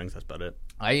the onion rings. That's about it.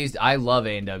 I love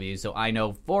A&W, so I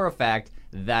know for a fact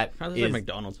that Kind of is like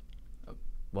McDonald's.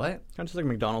 what? Kind of like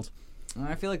McDonald's.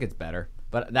 I feel like it's better,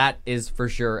 but that is for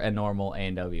sure a normal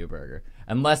A&W burger,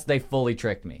 unless they fully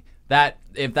tricked me.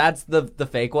 If that's the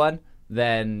fake one,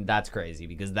 then that's crazy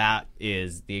because that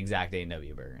is the exact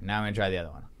A&W burger. Now I'm gonna try the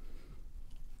other one.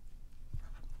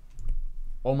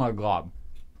 Oh my god.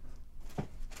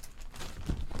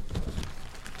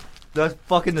 That's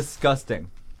fucking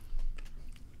disgusting.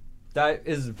 That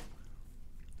is...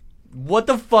 What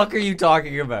the fuck are you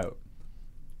talking about?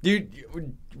 Do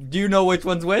you know which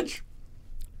one's which?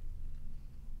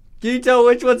 Can you tell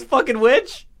which one's fucking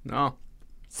which? No.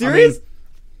 Serious?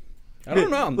 I don't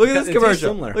know. Look at this It tastes commercial.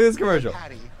 similar. Look at this commercial.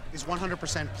 Patty is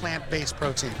 100% plant-based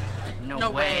protein.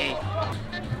 No way.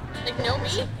 Like no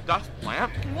meat? That's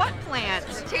plant? What plant?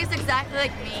 It tastes exactly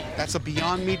like meat. That's a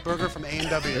Beyond Meat burger from It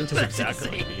A&W. tastes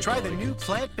exactly like beef. Try the new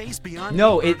plant-based Beyond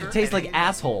No, Meat it burger tastes at like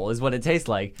asshole is what it tastes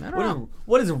like. I don't know.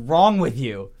 What is wrong with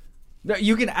you? No,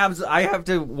 you can I have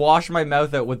to wash my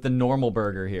mouth out with the normal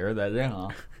burger here. That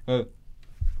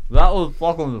that was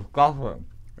fucking disgusting.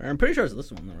 I'm pretty sure it's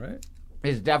this one, though, right?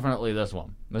 It's definitely this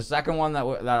one. The second one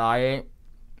that I ate.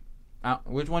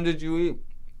 Which one did you eat?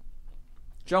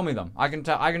 Show me them. I can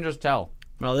tell. I can just tell.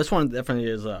 Well, this one definitely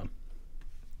is.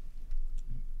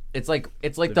 It's like the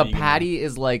vegan patty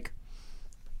is like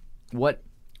what,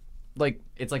 like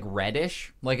it's like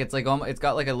reddish. Like it's like it's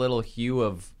got like a little hue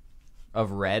of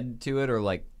red to it, or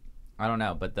like I don't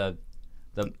know. But the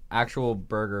actual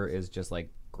burger is just like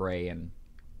gray and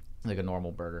like a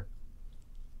normal burger.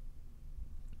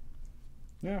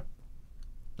 Yeah.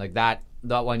 Like that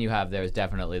one you have there is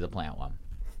definitely the plant one.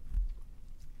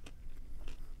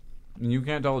 You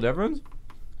can't tell the difference?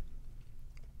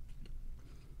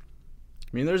 I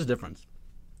mean, there's a difference.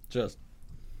 Just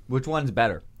Which one's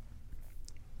better?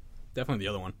 definitely the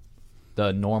other one.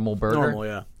 The normal burger? Normal,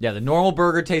 yeah. Yeah, the normal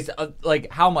burger tastes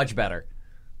like how much better?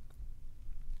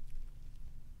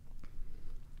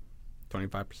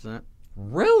 25%.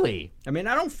 Really? I mean,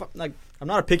 I don't I'm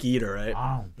not a picky eater, right?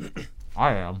 Oh,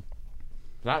 I am.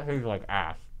 That tastes like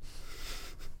ass.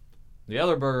 The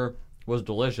other burger was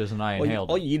delicious, and I Well, inhaled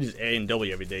all it. you eat is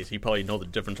A&W every day, so you probably know the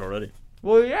difference already.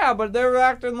 Well, yeah, but they're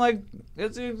acting like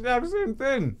it's the exact same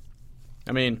thing.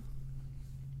 I mean,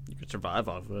 you could survive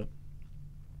off of it.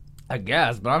 I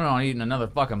guess, but I'm not eating another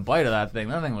fucking bite of that thing.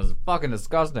 That thing was fucking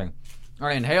disgusting.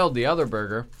 I inhaled the other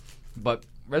burger, but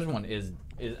this one is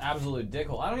absolute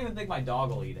dickhole. I don't even think my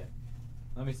dog will eat it.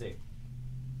 Let me see.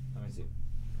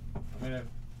 I'm gonna...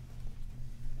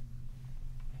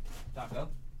 Taco?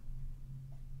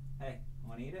 Hey,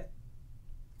 wanna eat it?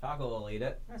 Taco will eat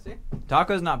it. I see.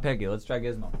 Taco's not picky. Let's try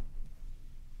Gizmo.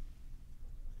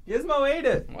 Gizmo ate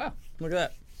it! Wow, look at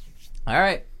that.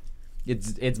 Alright.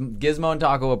 It's Gizmo and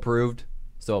Taco approved,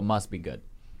 so it must be good.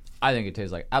 I think it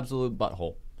tastes like absolute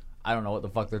butthole. I don't know what the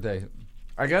fuck they're tasting.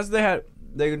 I guess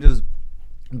they can just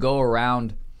go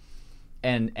around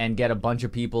and get a bunch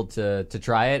of people to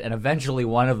try it, and eventually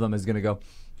one of them is gonna go,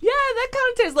 yeah, that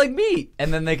kind of tastes like meat,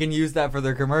 and then they can use that for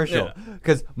their commercial.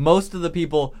 Because most of the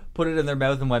people put it in their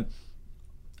mouth and went,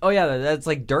 oh yeah, that's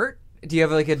like dirt? Do you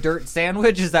have like a dirt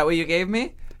sandwich? Is that what you gave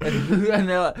me? And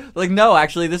they're like, no,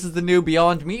 actually, this is the new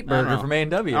Beyond Meat burger from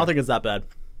A&W. I don't think it's that bad.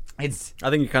 I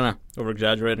think you're kind of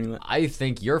over-exaggerating it. I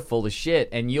think you're full of shit,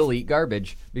 and you'll eat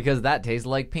garbage, because that tastes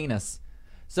like penis.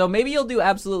 So maybe you'll do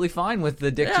absolutely fine with the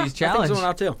Dick Cheese Challenge. I think so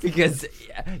now, too. Because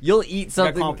you'll eat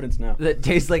something confidence now. that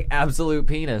tastes like absolute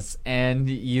penis, and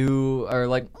you are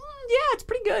like, yeah, it's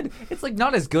pretty good. It's like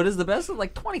not as good as the best, but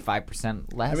like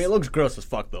 25% less. I mean, it looks gross as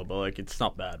fuck, though, but like it's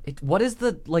not bad. What is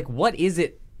it,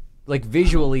 like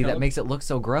visually, that It makes it look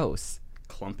so gross?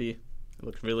 Clumpy. It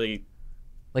looks really...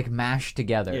 Like mashed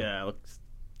together. Yeah, it looks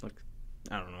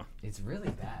I don't know. It's really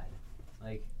bad.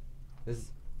 Like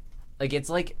this,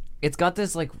 it's got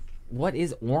this like, what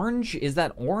is orange? Is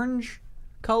that orange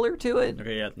color to it?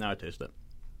 Okay, yeah, now I taste it.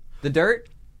 The dirt?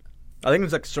 I think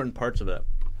there's like certain parts of it.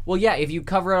 Well, yeah, if you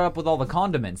cover it up with all the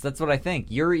condiments, that's what I think.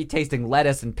 You're tasting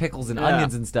lettuce and pickles and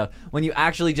onions and stuff. When you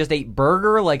actually just ate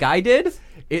burger like I did,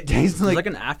 it tastes There's like... like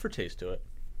an aftertaste to it.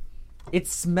 It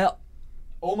smell...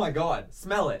 Oh my god,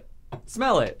 smell it.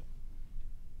 Smell it.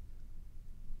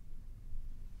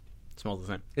 It smells the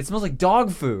same. It smells like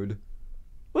dog food.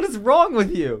 What is wrong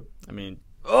with you? I mean,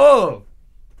 Oh!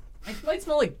 It might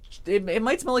smell like... It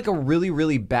might smell like a really,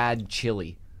 really bad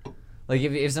chili. Like,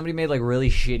 if somebody made, like, really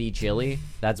shitty chili,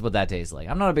 that's what that tastes like.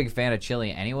 I'm not a big fan of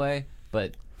chili anyway,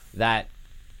 but that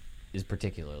is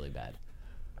particularly bad.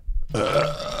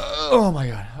 Oh, my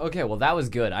God. Okay, well, that was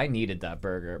good. I needed that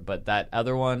burger, but that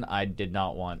other one I did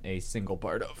not want a single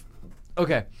part of.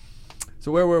 Okay,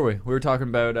 so where were we? We were talking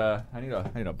about, I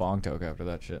need a bong toke after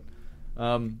that shit.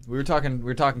 We were talking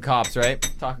cops, right?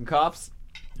 Talking cops?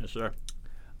 yes, sir.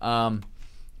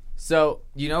 So,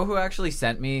 you know who actually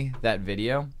sent me that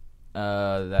video?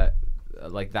 That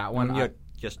one. Yeah,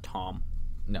 just Tom.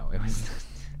 No,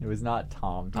 it was not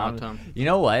Tom. Not Tom. You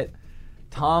know what?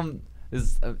 Tom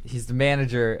is he's the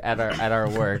manager at our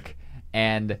work,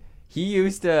 and he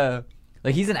used to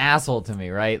he's an asshole to me,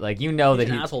 right? Like you know He's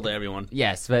that an asshole to everyone.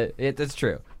 Yes, but that's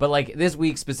true. But like this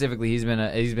week specifically, he's been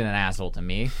an asshole to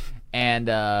me,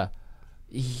 and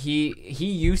he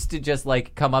used to just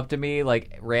like come up to me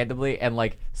like randomly and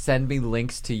like send me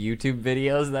links to YouTube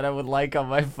videos that I would like on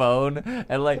my phone,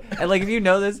 and like if you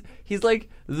know this, he's like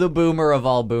the boomer of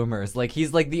all boomers. Like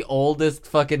he's like the oldest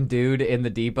fucking dude in the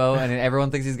depot, and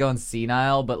everyone thinks he's going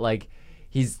senile, but like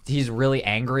he's really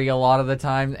angry a lot of the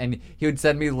time, and he would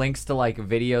send me links to like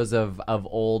videos of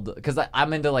old, because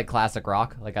I'm into like classic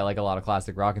rock, like I like a lot of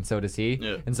classic rock, and so does he.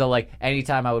 Yeah. And so like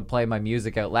anytime I would play my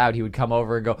music out loud, he would come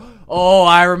over and go, "Oh,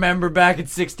 I remember back in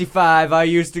 '65, I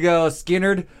used to go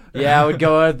Skinnerd. Yeah, I would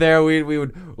go out there. We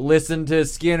would listen to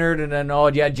Skinnerd, and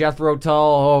then Jethro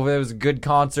Tull. Oh, there was a good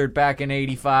concert back in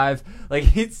 '85. Like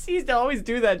he used to always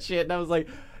do that shit, and I was like,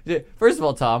 first of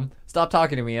all, Tom, stop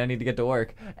talking to me. I need to get to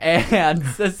work. And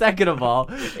second of all,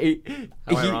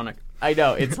 How ironic. I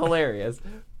know, it's hilarious.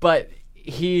 But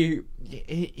he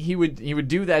would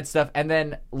do that stuff and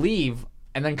then leave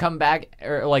and then come back,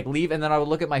 or like leave, and then I would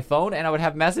look at my phone and I would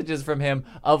have messages from him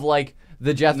of like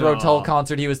the Jethro Tull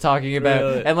concert he was talking about.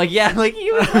 Really? And like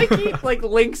he was like keep like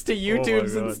links to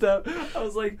YouTubes and God. stuff. I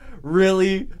was like,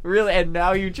 really? And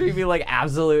now you treat me like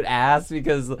absolute ass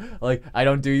because like I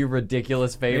don't do you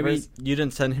ridiculous favors. Maybe you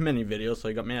didn't send him any videos, so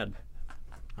he got mad.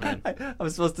 I mean, I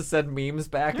was supposed to send memes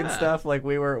back and stuff. Like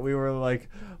we were like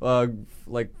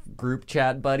group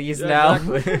chat buddies now.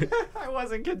 Exactly. I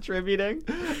wasn't contributing.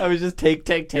 I was just take.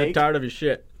 you're tired of your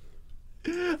shit.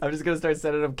 I'm just gonna start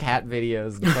sending them cat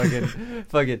videos. And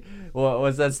fucking.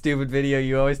 What's that stupid video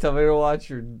you always tell me to watch,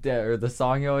 or the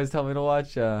song you always tell me to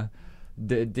watch?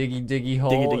 Diggy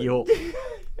hole. Diggy hole.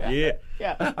 Yeah.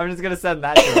 Yeah, I'm just gonna send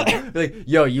that to him. Be like,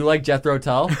 yo, you like Jethro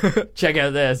Tull? Check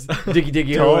out this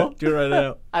diggy hole. Do it right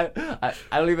now. I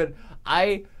don't even.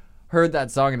 I heard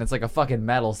that song and it's like a fucking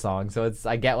metal song, so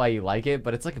I get why you like it,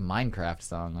 but it's like a Minecraft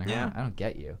song. Like Yeah. I don't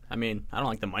get you. I mean, I don't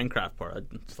like the Minecraft part.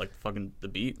 It's like fucking the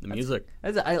beat, the music.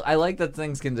 I like that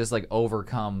things can just like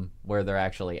overcome where they're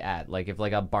actually at. Like if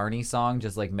like a Barney song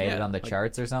just like made it on the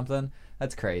charts or something,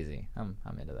 that's crazy. I'm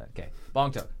into that. Okay,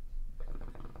 bong toke.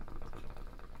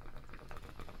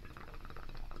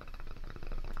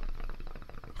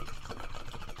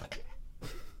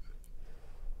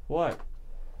 What?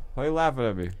 Why are you laughing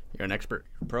at me? You're an expert.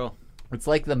 You're a pro. It's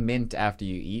like the mint after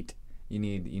you eat. You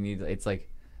need. It's like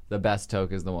the best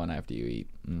toke is the one after you eat.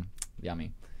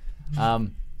 Yummy.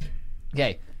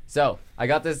 Okay, so I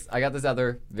got this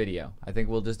other video. I think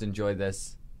we'll just enjoy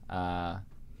this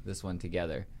one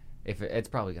together. If it's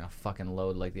probably gonna fucking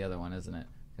load like the other one, isn't it?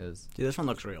 Because See, this one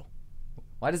looks real.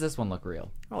 why does this one look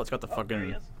real? Oh, it's got the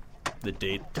fucking the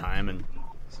date, time, and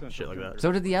shit like that.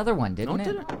 So did the other one, didn't No, it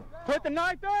it? didn't. Put the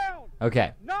knife down!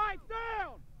 Okay, Knife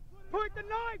down! Put the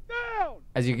knife down!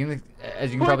 as you can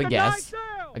Put probably the guess, knife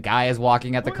down! a guy is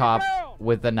walking at the Put it cop down!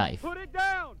 with a knife. Put it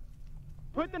down!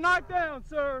 Put the knife down,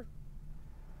 sir!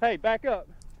 Hey, back up.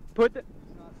 Put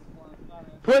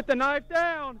the knife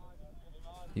down!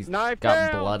 He's Knife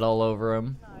got down! blood all over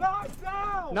him. Knife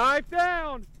down! Knife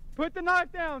down! Put the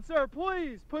knife down, sir,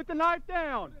 please! Put the knife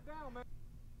down!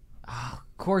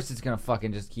 Of course it's gonna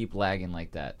fucking just keep lagging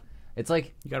like that. It's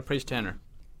like You gotta praise Tanner.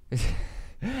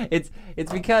 it's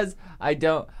because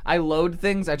I load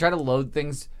things. I try to load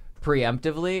things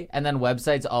preemptively, and then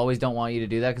websites always don't want you to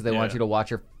do that because they want you to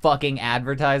watch your fucking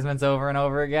advertisements over and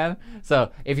over again.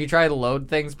 So if you try to load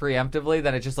things preemptively,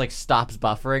 then it just like stops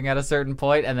buffering at a certain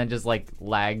point and then just like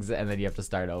lags, and then you have to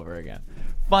start over again.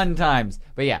 Fun times.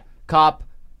 But yeah, cop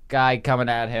guy coming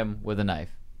at him with a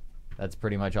knife. That's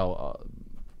pretty much all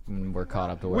we're caught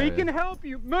up to where We it can is. help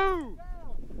you. Move.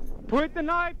 Put the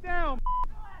knife down.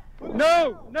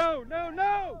 No, no, no,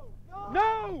 no,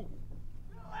 no.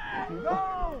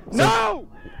 No!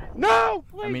 No!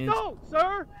 Please I mean, don't,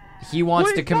 sir! He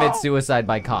wants Please to commit don't. suicide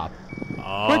by cop. Put the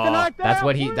Oh. knife down, That's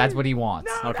what he. please. That's what he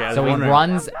wants. Okay, I was So he wondering.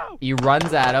 runs. He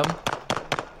runs at him.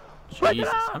 Jesus,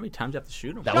 how many times do you have to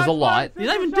shoot him? That was a lot. He's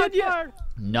not even dead yet. Fired.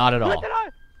 Not at Put all. the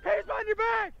knife. He's on your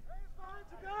back.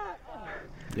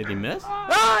 Did he miss?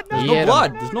 Ah, no, He No hit him.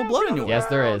 blood. There's no blood anywhere. Yes,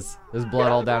 there is. There's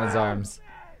blood all down his arms.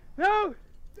 no.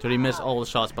 Did he miss all the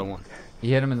shots by one?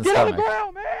 He hit him in the Get on the stomach.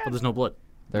 ground, man. But there's no blood.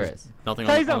 There is. Nothing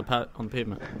Taser. on the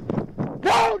pavement.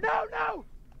 No, no, no.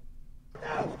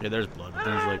 Yeah, there's blood.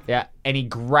 There's like Yeah, and he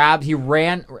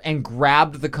ran and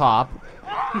grabbed the cop,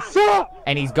 Stop.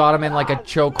 and he's got him in like a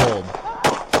chokehold.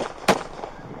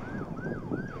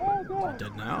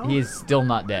 dead now. He is still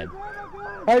not dead,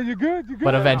 Hey, you good? You good?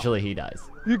 but eventually he dies.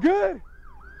 You good?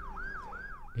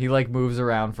 He like moves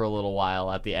around for a little while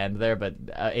at the end there, but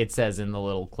it says in the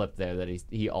little clip there that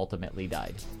he ultimately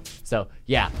died. So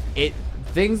yeah,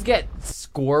 things get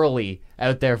squirrely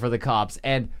out there for the cops,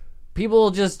 and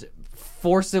people just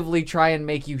forcibly try and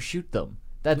make you shoot them.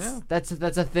 That's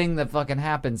a thing that fucking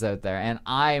happens out there, and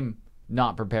I'm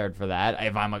not prepared for that.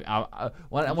 If I'm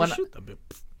when Just shoot them.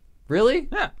 really,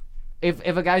 Yeah. if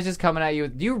a guy's just coming at you,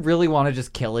 do you really want to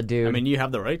just kill a dude? I mean, you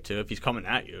have the right to if he's coming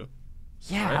at you.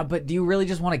 yeah, right. but do you really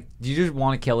just want to? Do you just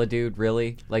want to kill a dude?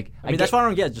 Really? Like, I mean, that's what I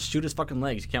don't get. Just shoot his fucking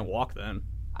legs. You can't walk then.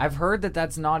 I've heard that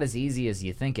that's not as easy as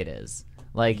you think it is.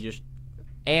 Like, You just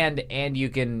and you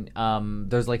can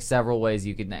there's like several ways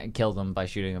you can kill them by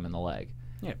shooting them in the leg.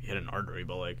 if you hit an artery,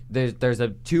 but like There's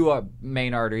two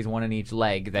main arteries, one in each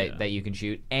leg that you can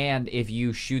shoot, and if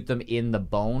you shoot them in the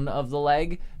bone of the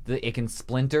leg, it can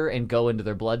splinter and go into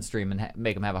their bloodstream and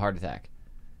make them have a heart attack.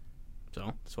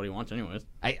 so that's what he wants anyways.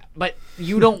 But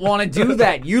you don't want to do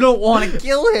that. You don't want to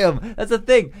kill him. That's the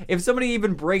thing. If somebody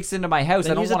even breaks into my house,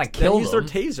 I don't want to kill use them.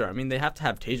 their taser. I mean, they have to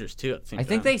have tasers too. At the same I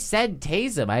think time. they said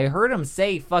tase him. I heard him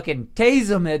say fucking tase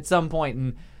him at some point,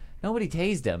 and nobody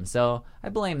tased him. So I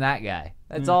blame that guy.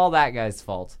 That's all that guy's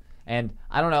fault. And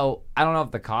I don't know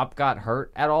if the cop got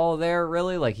hurt at all there.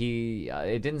 Really, like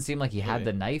it didn't seem like he had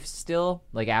the knife still.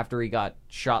 Like after he got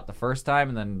shot the first time,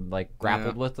 and then like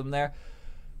grappled with him there.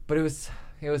 But it was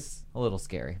a little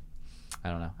scary. I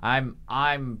don't know.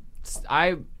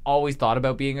 I always thought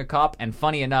about being a cop, and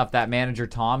funny enough, that manager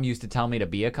Tom used to tell me to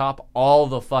be a cop all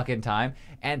the fucking time.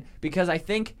 And because I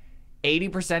think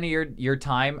 80% of your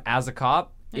time as a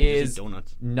cop is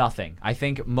donuts. nothing. I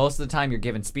think most of the time you're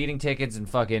given speeding tickets and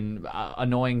fucking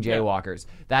annoying jaywalkers.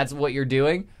 That's what you're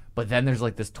doing. But then there's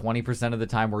like this 20% of the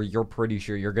time where you're pretty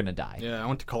sure you're gonna die. Yeah, I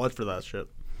went to college for that shit.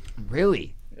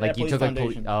 Really? Like you police took like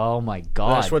foundation. oh my Then I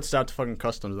god. switched out to fucking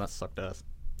customs, and that sucked ass.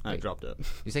 I dropped it.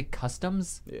 You say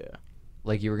customs? Yeah.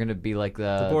 Like you were gonna be like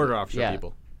the Border officer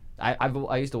people.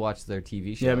 I used to watch their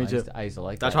TV show. Yeah, me too. I used to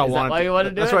like That's that. how I Is that wanted. why you wanted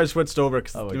to do that's it? why I switched over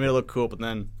because Oh, they okay. made it look cool, but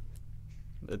then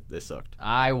it sucked.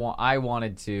 I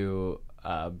wanted to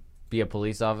be a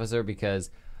police officer because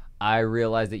I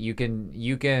realized that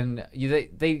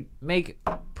they make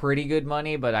pretty good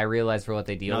money, but I realized for what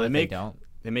they deal No, with, they don't.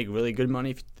 They make really good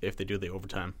money if they do the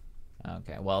overtime.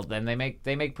 Okay, well then they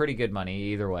make pretty good money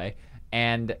either way,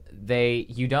 and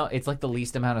it's like the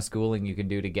least amount of schooling you can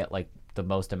do to get like the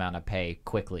most amount of pay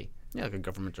quickly. Yeah, like a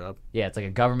government job. Yeah, it's like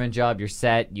a government job. You're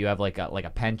set. You have like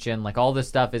a pension. Like all this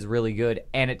stuff is really good,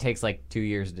 and it takes like 2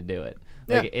 years to do it.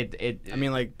 Like Yeah. I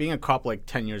mean, like being a cop like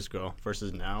 10 years ago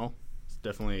versus now, it's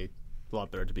definitely a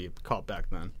lot better to be a cop back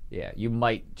then. Yeah, you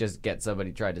might just get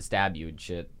somebody try to stab you and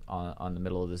shit on the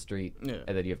middle of the street, and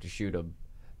then you have to shoot him.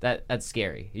 That's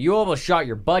scary. You almost shot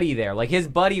your buddy there. Like his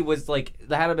buddy was like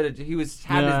had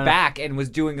his back and was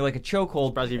doing like a chokehold.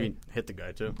 Surprised you even hit the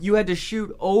guy too. You had to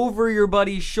shoot over your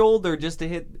buddy's shoulder just to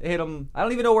hit him. I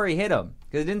don't even know where he hit him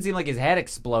because it didn't seem like his head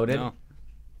exploded. No.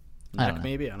 I don't Neck know.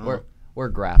 maybe. I don't know. We're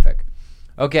graphic.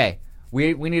 Okay,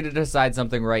 we need to decide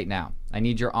something right now. I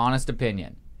need your honest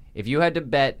opinion. If you had to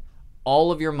bet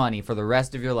all of your money for the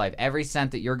rest of your life, every cent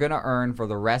that you're gonna earn for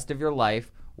the rest of your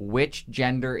life, which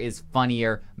gender is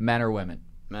funnier, men or women?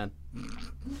 Man.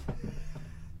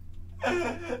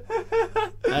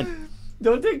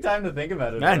 Don't take time to think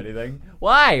about it Man. or anything.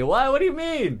 Why? What do you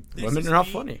mean? Women are not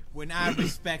funny. When I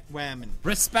respect women.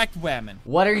 Respect women.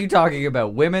 What are you talking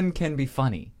about? Women can be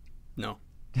funny. No.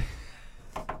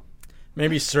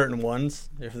 Maybe certain ones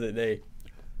if they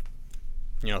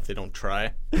if they don't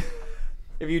try.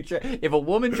 If a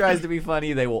woman tries to be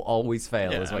funny, they will always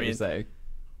fail. Yeah, is what you're saying.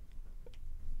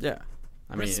 Yeah.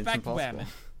 I mean, Respect it's impossible.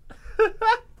 women.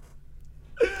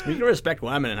 You can respect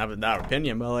women and have that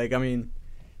opinion, but like, I mean,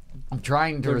 I'm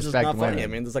trying to they're just respect not women. funny. I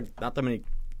mean, there's like not that many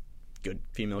good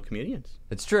female comedians.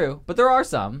 It's true, but there are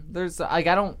some. There's like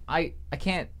I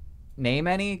can't name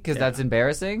any because that's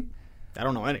embarrassing. I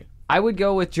don't know any. I would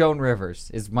go with Joan Rivers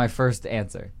is my first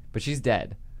answer, but she's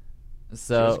dead. She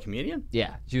So was a comedian?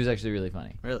 yeah, she was actually really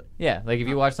funny. Really? Yeah, like if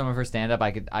you watch some of her stand up,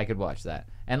 I could watch that.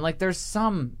 And like there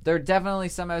are definitely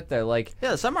some out there like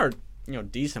Yeah, some are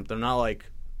decent. They're not like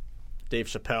Dave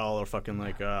Chappelle or fucking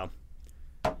like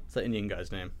what's that Indian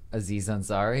guy's name? Aziz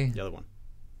Ansari. The other one.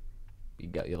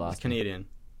 You lost He's me. Canadian.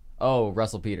 Oh,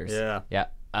 Russell Peters. Yeah. Yeah.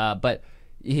 But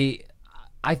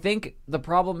I think the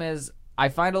problem is I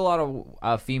find a lot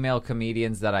of female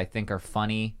comedians that I think are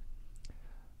funny.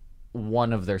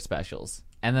 One of their specials,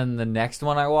 and then the next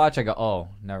one I watch, I go, "Oh,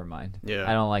 never mind. Yeah.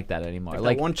 I don't like that anymore."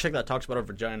 Like that one chick that talks about her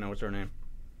vagina. What's her name?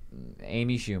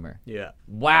 Amy Schumer. Yeah.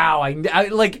 Wow, I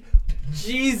like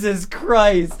Jesus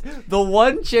Christ. The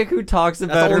one chick who talks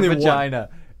about her only one. vagina,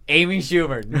 Amy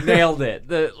Schumer, nailed it.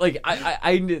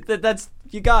 That's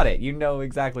you got it. You know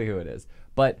exactly who it is.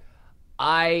 But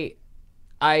I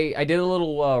did a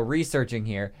little researching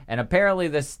here, and apparently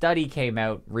this study came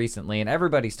out recently, and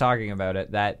everybody's talking about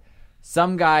it, that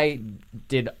some guy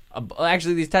did...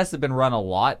 actually, these tests have been run a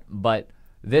lot, but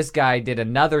this guy did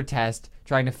another test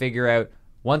trying to figure out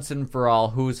once and for all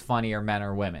who's funnier, men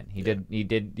or women.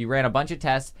 He ran a bunch of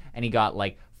tests, and he got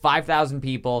like 5,000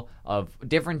 people of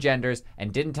different genders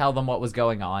and didn't tell them what was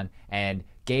going on, and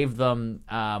gave them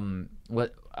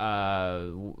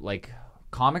like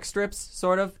comic strips,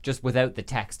 sort of, just without the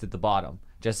text at the bottom.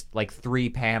 Just like 3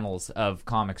 panels of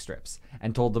comic strips,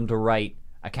 and told them to write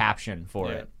a caption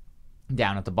for it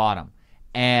down at the bottom.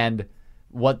 And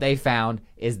what they found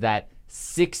is that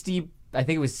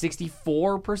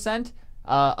 64%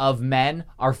 of men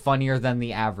are funnier than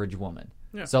the average woman.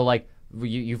 Yeah. So like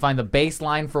you find the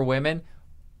baseline for women,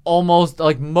 almost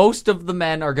like most of the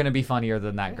men are going to be funnier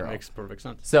than that girl. Makes perfect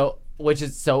sense. So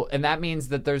and that means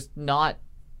that it's not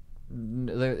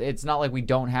like we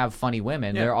don't have funny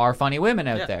women. Yeah. There are funny women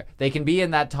out there. They can be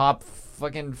in that top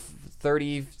fucking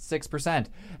 36%.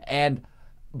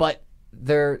 But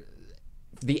the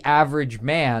average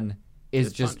man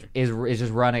is just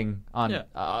running on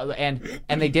and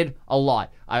they did a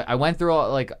lot. I went through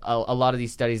a lot of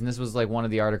these studies, and this was like one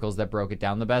of the articles that broke it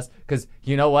down the best, because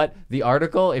you know what, the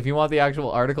article, if you want the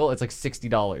actual article, it's like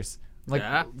 $60.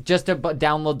 Just to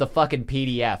download the fucking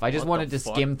PDF. I just wanted to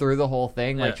skim through the whole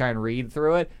thing, like try and read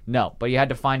through it. No, but you had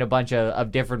to find a bunch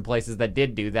of different places that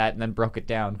did do that and then broke it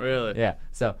down. Really? Yeah.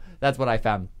 So that's what I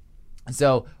found.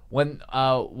 So when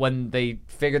they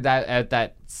figured that out,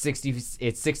 that it's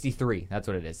 63. That's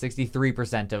what it is.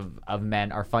 63% of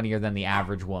men are funnier than the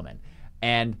average woman,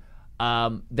 and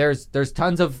there's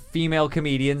tons of female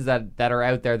comedians that are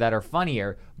out there that are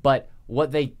funnier. But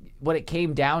what it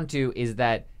came down to is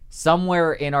that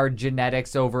somewhere in our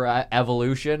genetics over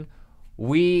evolution,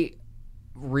 we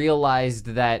realized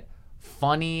that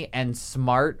funny and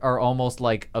smart are almost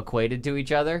like equated to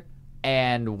each other,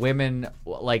 and women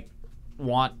like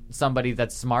want somebody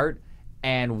that's smart,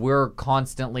 and we're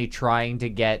constantly trying to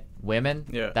get women.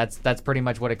 Yeah. That's pretty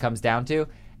much what it comes down to.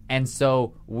 And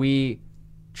so we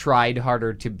tried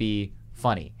harder to be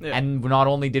funny. Yeah. And not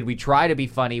only did we try to be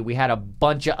funny, we had a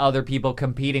bunch of other people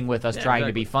competing with us trying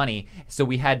to be funny, so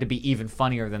we had to be even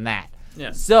funnier than that.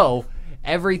 Yeah. So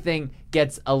everything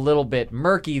gets a little bit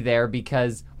murky there,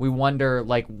 because we wonder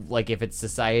like if it's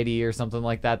society or something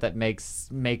like that makes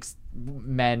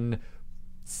men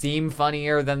seem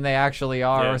funnier than they actually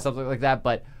are, or something like that.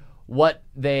 But what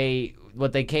they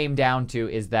came down to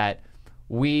is that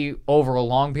we, over a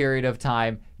long period of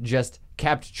time, just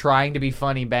kept trying to be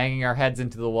funny, banging our heads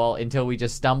into the wall until we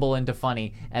just stumble into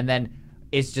funny, and then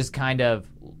it's just kind of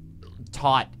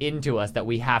taught into us that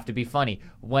we have to be funny.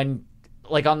 When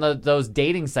like on those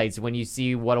dating sites, when you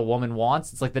see what a woman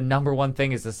wants, it's like the number one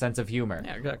thing is a sense of humor.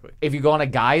 Yeah, exactly. If you go on a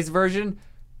guy's version,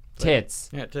 tits.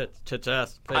 Yeah, tits,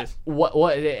 ass, face.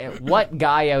 What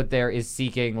guy out there is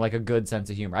seeking like a good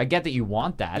sense of humor? I get that you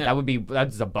want that. Yeah.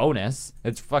 That's a bonus.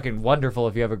 It's fucking wonderful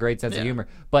if you have a great sense of humor.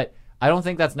 But I don't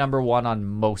think that's number one on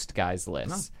most guys'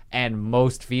 lists. No. And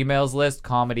most females' list,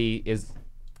 comedy is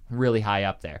really high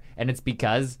up there. And it's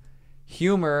because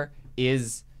humor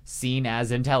is seen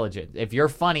as intelligent. If you're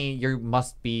funny, you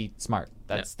must be smart.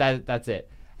 That's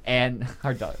it. And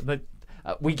our dog,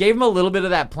 We gave him a little bit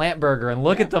of that plant burger, and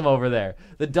look at them over there.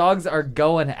 The dogs are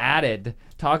going at it.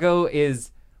 Taco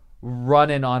is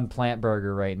running on plant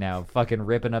burger right now, fucking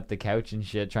ripping up the couch and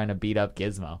shit, trying to beat up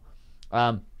Gizmo.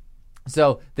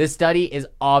 So this study is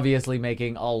obviously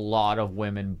making a lot of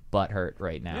women butthurt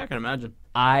right now. Yeah, I can imagine.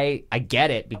 I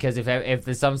get it, because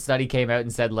if some study came out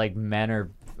and said like men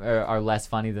are less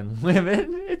funny than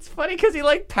women, it's funny because he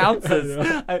like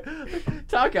pounces.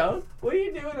 Taco, what are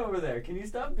you doing over there? Can you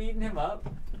stop beating him up?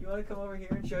 You want to come over here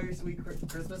and show your sweet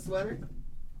Christmas sweater?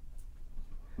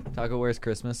 Taco wears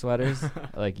Christmas sweaters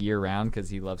like year round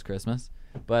because he loves Christmas.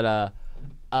 But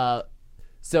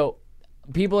so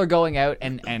people are going out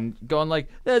and going like,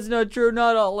 that's not true.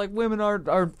 Not all like women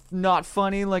are not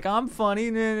funny. Like, I'm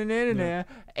funny. Nah, nah, nah, nah, nah.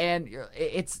 And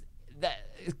it's that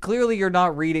clearly you're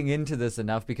not reading into this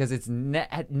enough, because it's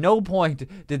at no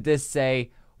point did this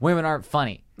say women aren't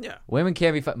funny. Yeah. Women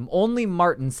can't be funny. Only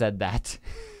Martin said that.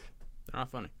 They're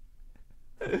not funny.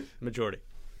 Majority.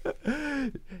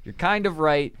 You're kind of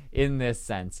right in this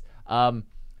sense.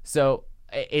 So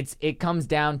it comes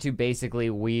down to basically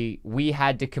we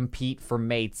had to compete for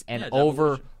mates, and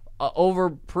over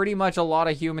pretty much a lot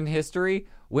of human history,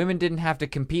 women didn't have to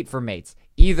compete for mates.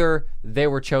 Either they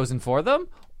were chosen for them,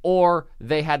 or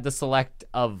they had the select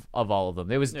of all of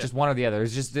them. It was just one or the other. It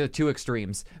was just the two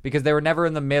extremes, because they were never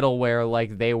in the middle where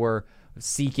like they were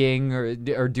seeking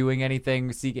or doing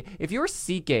anything. If you're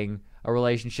seeking a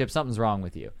relationship, something's wrong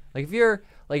with you. Like if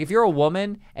you're a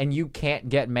woman and you can't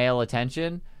get male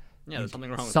attention, there's something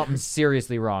wrong with you. Something's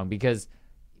seriously wrong, because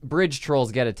bridge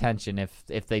trolls get attention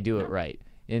if they do it right.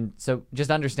 And so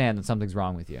just understand that something's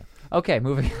wrong with you. Okay,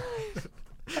 moving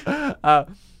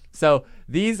on. So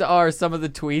these are some of the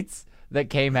tweets that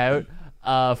came out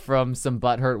from some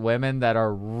butthurt women that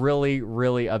are really,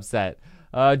 really upset.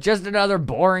 Just another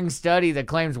boring study that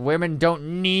claims women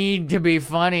don't need to be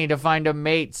funny to find a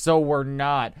mate, so we're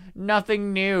not.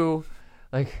 Nothing new.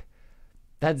 Like,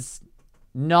 that's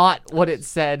not what it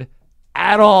said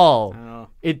at all. Oh.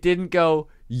 It didn't go,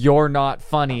 you're not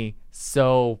funny,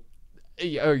 so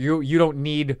you don't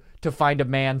need to find a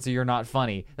man, so you're not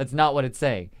funny. That's not what it's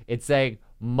saying. It's saying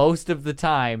most of the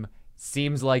time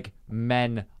seems like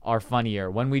men are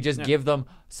funnier when we just give them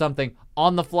something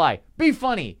on the fly. Be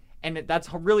funny. And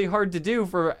that's really hard to do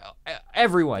for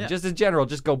everyone. Just in general,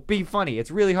 just go be funny.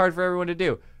 It's really hard for everyone to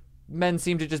do. Men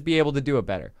seem to just be able to do it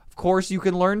better. Of course, you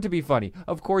can learn to be funny.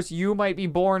 Of course, you might be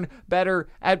born better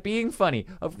at being funny.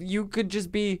 You could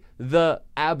just be the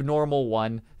abnormal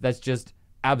one that's just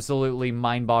absolutely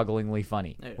mind-bogglingly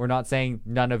funny. Yeah. We're not saying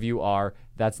none of you are.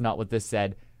 That's not what this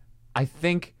said. I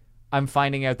think I'm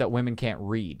finding out that women can't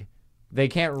read. They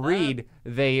can't read.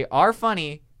 They are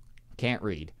funny, can't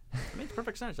read. It makes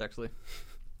perfect sense, actually.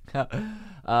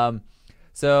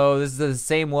 So this is the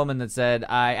same woman that said,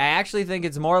 I actually think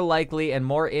it's more likely and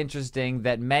more interesting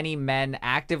that many men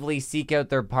actively seek out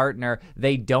their partner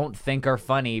they don't think are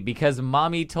funny because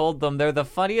mommy told them they're the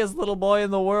funniest little boy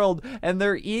in the world and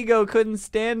their ego couldn't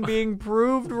stand being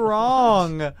proved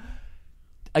wrong.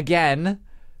 Again,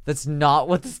 that's not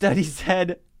what the study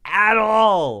said at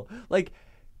all. Like,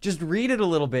 just read it a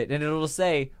little bit and it'll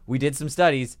say, we did some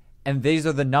studies and these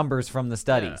are the numbers from the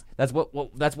studies. Yeah.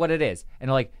 That's what it is. And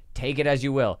like, take it as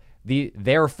you will.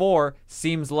 Therefore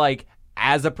seems like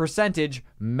as a percentage,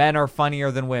 men are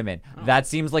funnier than women. Oh. That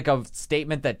seems like a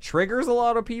statement that triggers a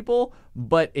lot of people,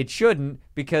 but it shouldn't,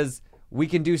 because we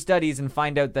can do studies and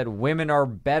find out that women are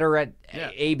better at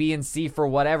A, B, and C for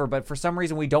whatever. But for some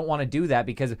reason, we don't want to do that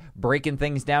because breaking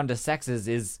things down to sexes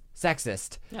is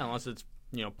sexist. Yeah, unless it's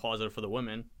positive for the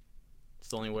women. It's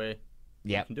the only way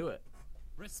you can do it.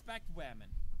 Respect women.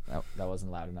 Oh, that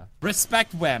wasn't loud enough.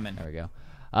 Respect women. There we go.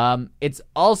 It's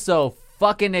also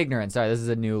fucking ignorant. Sorry, this is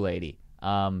a new lady.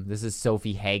 This is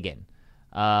Sophie Hagen.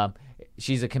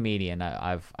 She's a comedian.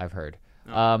 I've heard.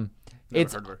 Never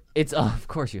heard of her. It's of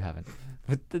course you haven't.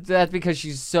 But that's because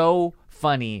she's so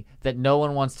funny that no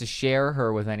one wants to share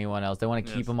her with anyone else. They want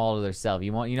to keep them all to themselves.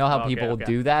 You know how people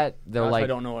do that? They're like, I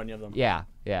don't know any of them. Yeah.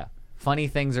 Funny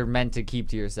things are meant to keep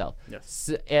to yourself. Yes.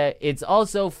 So, it's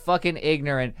also fucking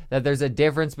ignorant that there's a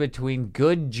difference between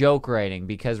good joke writing,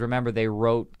 because remember they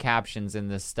wrote captions in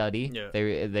this study. Yeah.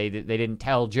 They didn't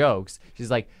tell jokes.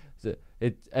 She's like,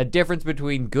 it's a difference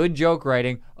between good joke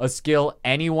writing, a skill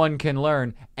anyone can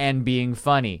learn, and being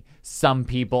funny. Some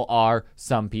people are,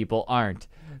 some people aren't.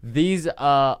 These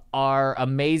are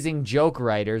amazing joke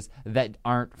writers that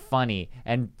aren't funny,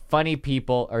 and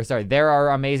there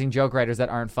are amazing joke writers that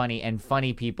aren't funny, and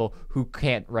funny people who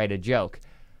can't write a joke.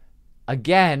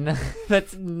 Again,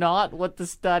 that's not what the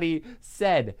study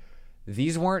said.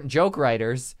 These weren't joke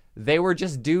writers. they were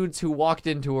just dudes who walked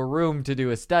into a room to do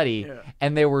a study,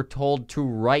 and they were told to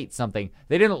write something.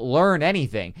 They didn't learn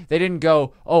anything. They didn't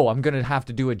go, oh, I'm going to have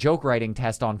to do a joke writing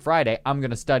test on Friday. I'm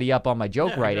going to study up on my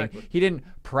joke writing. Exactly. He didn't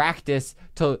practice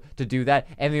to do that.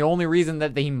 And the only reason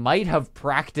that they might have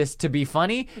practiced to be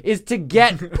funny is to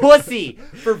get pussy.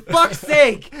 For fuck's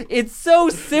sake. It's so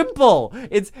simple.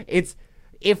 It's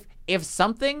if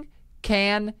something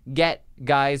can get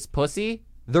guys pussy,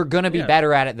 they're going to be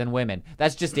better at it than women.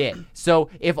 That's just it. So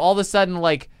if all of a sudden,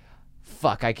 like,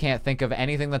 fuck, I can't think of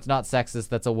anything that's not sexist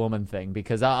that's a woman thing,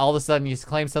 because all of a sudden you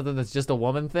claim something that's just a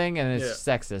woman thing and it's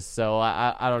sexist. So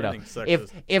I don't know.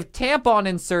 If tampon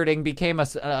inserting became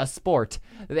a sport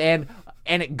and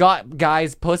it got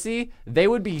guys pussy, they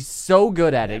would be so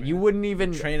good at it. You wouldn't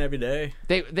even train every day.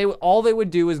 They all they would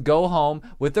do is go home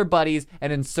with their buddies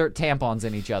and insert tampons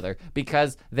in each other,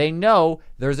 because they know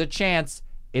there's a chance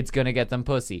it's going to get them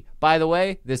pussy. By the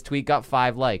way, this tweet got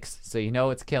 5 likes, so you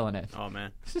know it's killing it. Oh,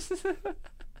 man.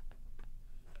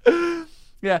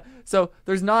 Yeah, so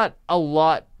there's not a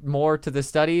lot more to the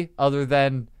study other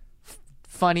than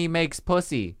funny makes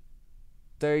pussy.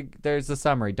 There's the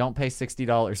summary. Don't pay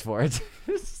 $60 for it.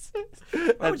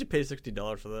 Why would you pay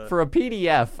 $60 for that? For a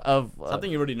PDF of... something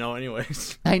you already know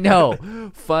anyways. I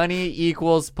know. Funny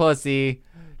equals pussy,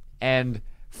 and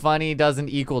funny doesn't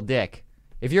equal dick.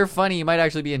 If you're funny, you might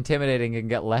actually be intimidating and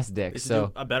get less dick. They should So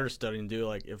do a better study and do,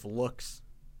 like, if looks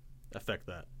affect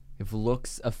that. if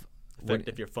looks... Affect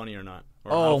if you're funny or not.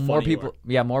 Or Oh, how more funny you people.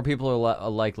 are. Yeah, more people are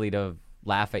likely to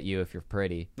laugh at you if you're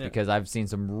pretty, because I've seen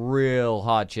some real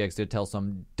hot chicks who tell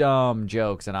some dumb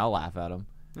jokes and I'll laugh at them.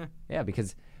 Yeah,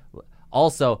 because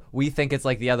also we think it's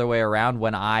like the other way around.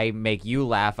 When I make you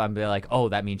laugh, I'm like, oh,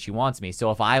 that means she wants me.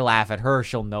 So if I laugh at her,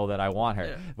 she'll know that I want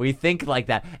her. We think like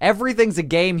that. Everything's a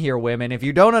game here, women. If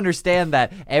you don't understand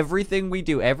that, everything we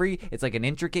do, it's like an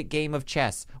intricate game of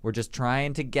chess. We're just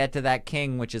trying to get to that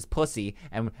king, which is pussy,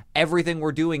 and everything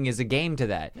we're doing is a game to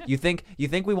that. You think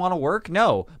we want to work?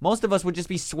 No. Most of us would just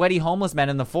be sweaty homeless men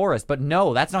in the forest, but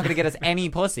no, that's not going to get us any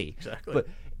pussy. Exactly. But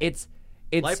it's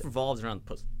Life revolves around the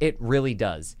pussy. It really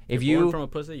does. If You're you born from a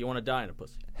pussy, you want to die in a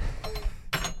pussy.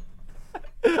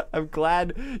 I'm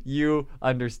glad you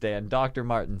understand. Dr.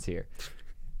 Martin's here.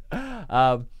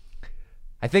 I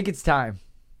think it's time.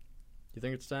 You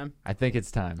think it's time? I think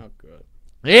it's time. Oh, good.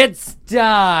 It's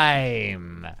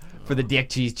time for the Dick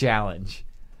Cheese Challenge.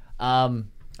 I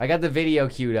got the video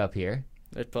queued up here.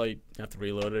 I'd probably have to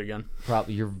reload it again.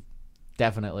 Probably, you're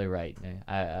definitely right.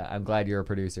 I'm glad you're a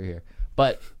producer here.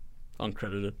 But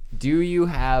uncredited. Do you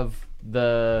have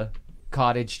the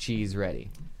cottage cheese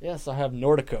ready? Yes, I have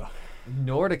Nordica.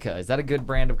 Nordica, is that a good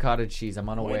brand of cottage cheese? I'm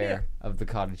unaware of the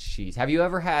cottage cheese. Have you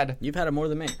ever had? You've had it more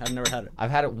than me. I've never had it.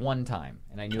 I've had it one time,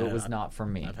 and I knew it was not for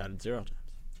me. I've had it 0 times.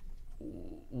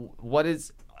 What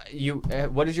is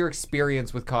your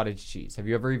experience with cottage cheese? Have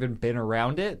you ever even been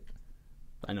around it?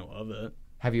 I know of it.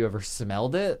 Have you ever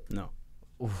smelled it? No.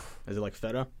 Oof. Is it like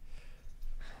feta?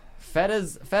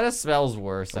 Feta smells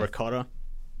worse. Or ricotta?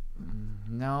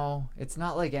 No, it's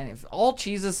not like any. All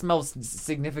cheeses smell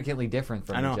significantly different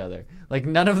from each other. Like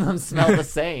none of them smell the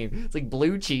same. It's like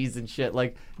blue cheese and shit.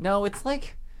 Like no, it's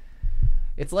like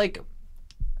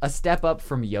a step up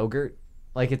from yogurt.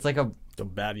 Like it's like a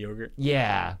bad yogurt.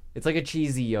 Yeah, it's like a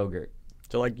cheesy yogurt.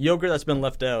 So like yogurt that's been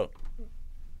left out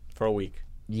for a week.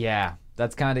 Yeah,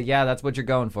 that's that's what you're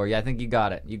going for. Yeah, I think you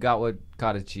got it. You got what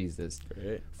cottage cheese is.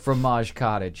 Great. Fromage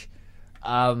cottage.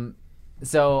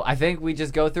 So I think we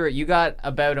just go through it. You got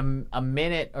about a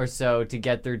minute or so to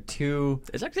get through 2.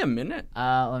 It's actually a minute.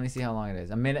 Let me see how long it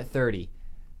is. A minute 30,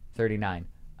 39. Do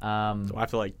I have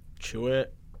to like chew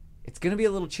it? It's gonna be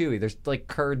a little chewy. There's like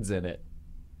curds in it.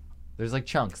 There's like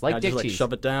chunks, like dick just, cheese. Like,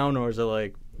 shove it down, or is it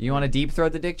like? You want to deep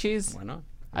throat the dick cheese? Why not?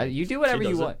 You do whatever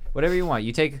you want. Whatever you want.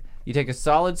 You take a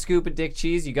solid scoop of dick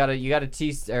cheese. You got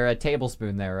a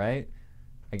tablespoon there, right?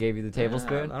 I gave you the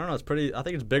tablespoon. I don't know. It's pretty. I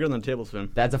think it's bigger than a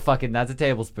tablespoon. That's a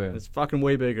tablespoon. It's fucking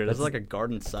way bigger. That's like a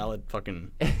garden salad.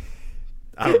 Fucking.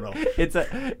 I don't know. It's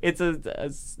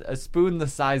a spoon the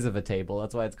size of a table.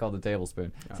 That's why it's called a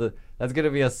tablespoon. Yeah. So that's gonna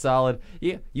be a solid.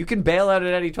 You can bail out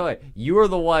at any point. You are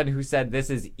the one who said this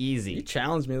is easy. You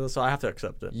challenged me, so I have to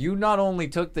accept it. You not only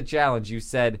took the challenge, you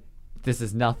said this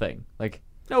is nothing. Like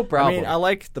no problem. I mean, I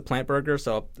like the plant burger,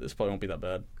 so this probably won't be that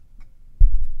bad.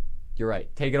 You're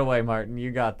right. Take it away, Martin.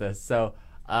 You got this. So,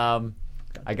 I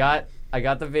got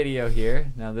the video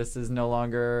here. Now this is no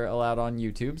longer allowed on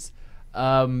YouTube's.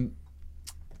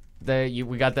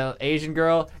 We got the Asian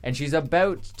girl, and she's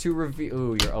about to reveal.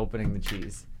 Ooh, you're opening the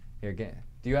cheese. Here, do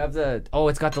you have the? Oh,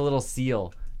 it's got the little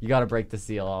seal. You got to break the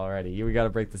seal already. We got to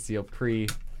break the seal pre.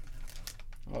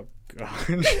 Oh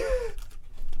God.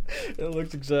 It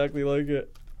looks exactly like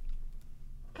it.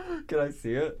 Can I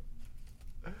see it?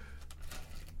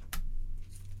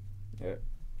 Yeah.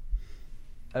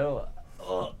 I don't.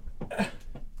 Oh.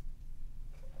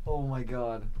 Oh my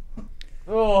god.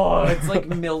 Oh, it's like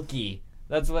milky.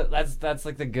 That's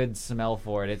like the good smell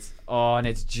for it. And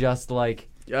it's just like,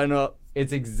 Yeah, I know.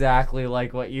 it's exactly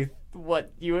like what you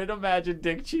would imagine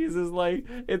dick cheese is like.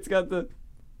 It's got the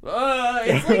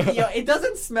it's like it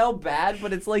doesn't smell bad,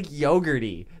 but it's like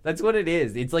yogurty. That's what it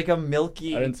is. It's like a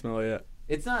milky. I didn't smell it yet.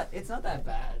 It's not that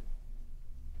bad.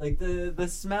 Like the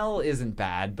smell isn't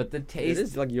bad, but the taste It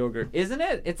is like yogurt. isn't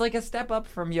it? It's like a step up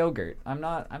from yogurt. I'm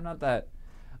not that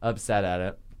upset at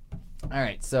it. All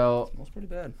right, so It smells pretty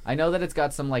bad. I know that it's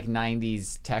got some like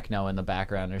 90s techno in the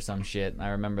background or some shit. I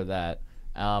remember that.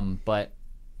 But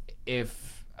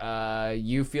if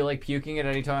you feel like puking at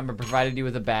any time, I provided you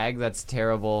with a bag. That's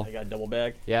terrible. I got a double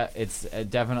bag. Yeah, it's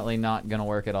definitely not gonna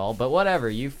work at all. But whatever,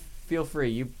 you feel free.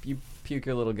 You puke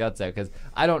your little guts out, because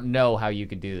I don't know how you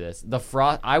could do this.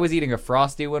 I was eating a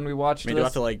Frosty when we watched I mean, do I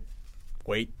this. have to like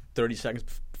wait 30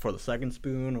 seconds for the second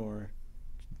spoon, or?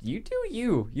 You do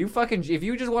you fucking, if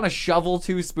you just want to shovel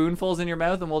 2 spoonfuls in your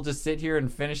mouth and we'll just sit here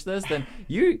and finish this, then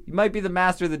you might be the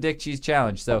master of the dick cheese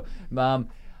challenge. So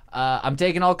I'm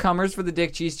taking all comers for the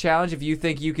dick cheese challenge. If you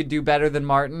think you could do better than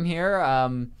Martin here,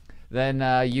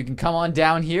 then you can come on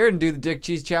down here and do the dick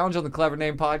cheese challenge on the Clever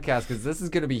Name podcast, because this is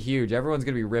going to be huge. Everyone's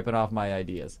going to be ripping off my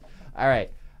ideas. All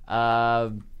right,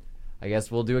 I guess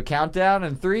we'll do a countdown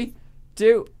in 3,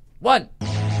 2, 1.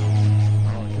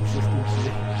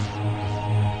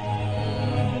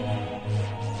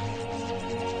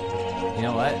 You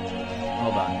know what?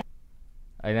 Hold on.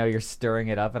 I know you're stirring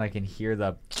it up and I can hear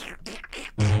the...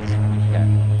 Okay.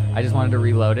 I just wanted to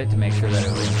reload it to make sure that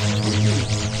it was...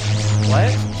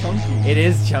 What? Chunky. It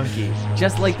is chunky.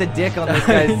 Just like the dick on this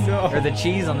guy's... know. Or the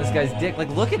cheese on this guy's dick. Like,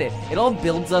 look at it. It all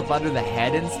builds up under the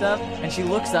head and stuff. And she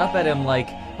looks up at him like,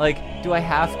 do I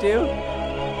have to?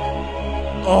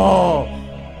 Oh!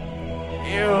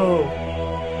 Ew.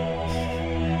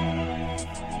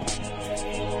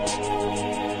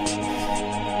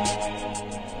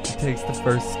 Takes the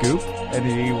first scoop and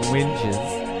he whinges.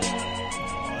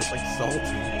 It's like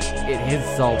salty. It is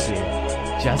salty,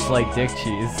 just like dick cheese.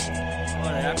 Oh,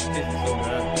 it actually tastes so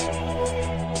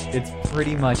bad. It's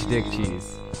pretty much dick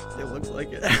cheese. It looks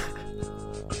like it.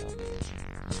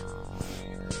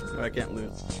 I can't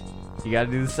lose. You gotta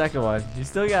do the second one. You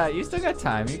still got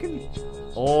time. You can.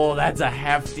 Oh, that's a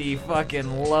hefty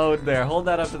fucking load there. Hold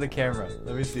that up to the camera.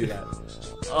 Let me see that.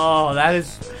 Oh, that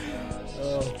is.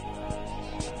 Oh.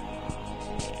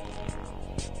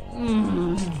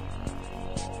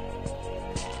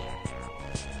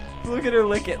 Look at her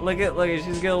lick it. Look at.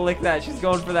 She's gonna lick that. She's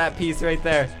going for that piece right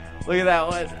there. Look at that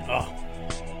one. Oh.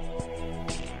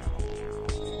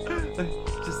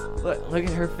 Just look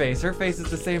at her face. Her face is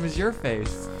the same as your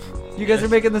face. You guys are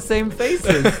making the same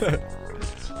faces.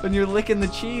 When you're licking the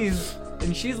cheese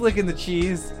and she's licking the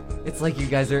cheese, it's like you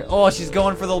guys are. Oh, she's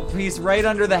going for the piece right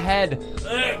under the head.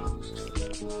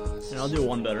 And I'll do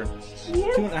one better.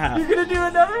 2.5. You're gonna do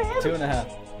another one? 2.5.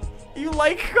 You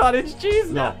like cottage cheese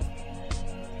now? No.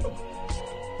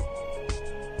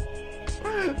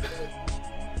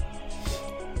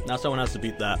 Now someone has to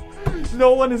beat that.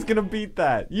 No one is gonna beat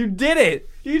that. You did it.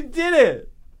 You did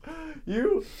it.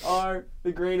 You are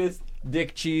the greatest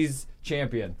dick cheese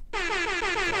champion. Fucking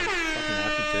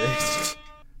aftertaste.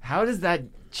 How does that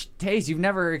taste? You've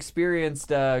never experienced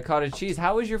cottage cheese.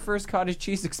 How was your first cottage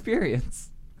cheese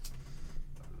experience?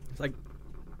 It's like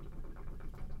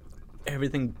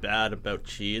everything bad about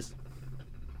cheese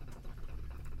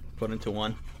put into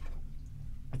one.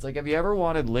 It's like, have you ever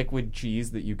wanted liquid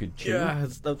cheese that you could chew? Yeah,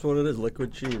 that's what it is.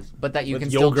 Liquid cheese. But that you With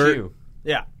can yogurt. still chew.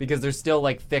 Yeah. Because there's still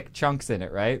like thick chunks in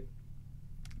it, right?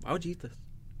 Why would you eat this?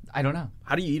 I don't know.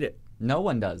 How do you eat it? No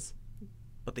one does.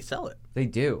 But they sell it. They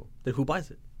do. Then who buys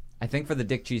it? I think for the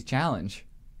dick cheese challenge.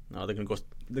 No, they're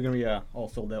gonna be all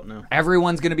sold out now.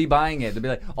 Everyone's gonna be buying it. They'll be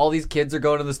like, all these kids are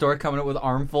going to the store coming up with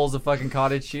armfuls of fucking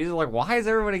cottage cheese. They're like, why is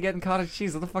everybody getting cottage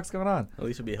cheese? What the fuck's going on? At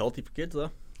least it'd be healthy for kids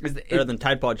though. Is Better than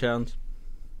Tide Pod Challenge.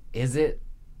 Is it?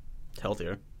 It's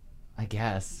healthier. I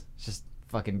guess. It's just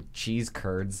fucking cheese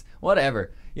curds.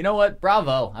 Whatever. You know what?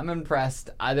 Bravo. I'm impressed.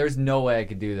 There's no way I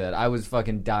could do that. I was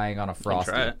fucking dying on a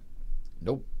Frosty. Try it.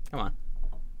 Nope. Come on.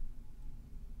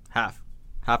 Half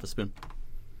a spoon.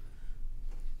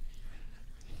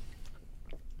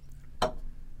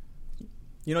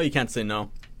 You know you can't say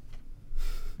no.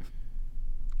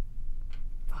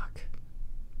 Fuck.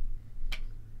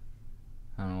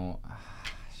 Oh,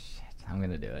 shit. I'm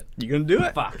gonna do it. You gonna do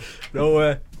it? Fuck. No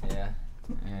way. Yeah.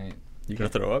 Alright. You gonna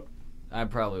throw up? I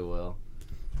probably will.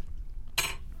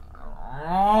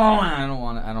 I don't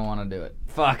want to do it.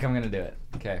 Fuck, I'm gonna do it.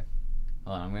 Okay.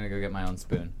 Hold on, I'm gonna go get my own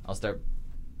spoon. I'll start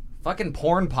fucking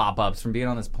porn pop-ups from being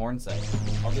on this porn site.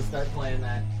 I'll just start playing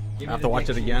that. I have to watch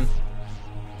it again.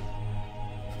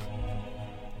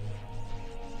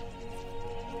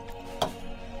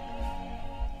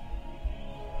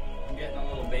 I'm getting a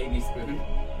little baby spoon.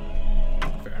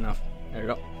 Fair enough. There you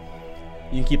go.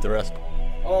 You can keep the rest.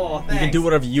 Oh, thanks. You can do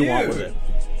whatever you want with Dude, it.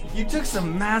 You took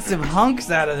some massive hunks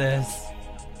out of this.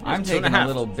 I'm two and a taking a half.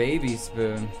 little baby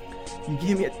spoon. You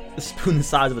gave me a spoon the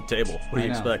size of a table. What do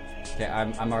you I know. expect? Okay,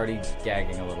 I'm already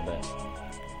gagging a little bit.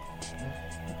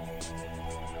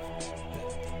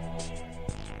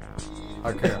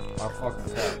 Okay, I'll fucking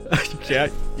stop. You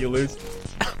can't. You lose.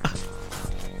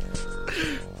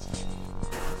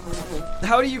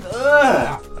 How do you?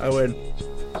 Ugh! I win.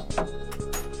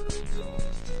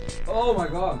 Oh my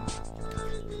god.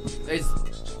 It's.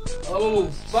 Oh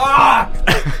fuck!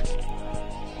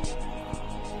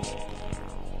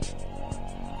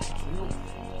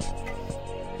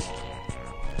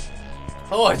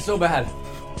 Oh, it's so bad.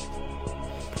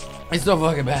 It's so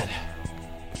fucking bad.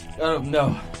 Oh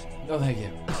no, no, thank you.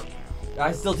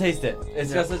 I still taste it.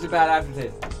 It's got such a bad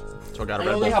aftertaste. So I got a I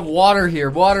Red only Bull. have water here.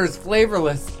 Water is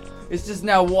flavorless. It's just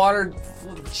now water,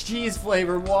 cheese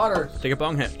flavored water. Take a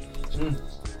bong hit.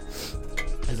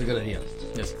 That's a good idea.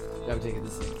 Yes. I'm taking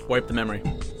this thing. Wipe the memory.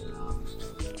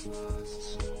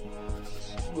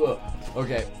 Ugh.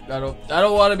 Okay, I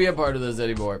don't want to be a part of this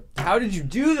anymore. How did you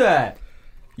do that?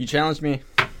 You challenged me,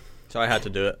 so I had to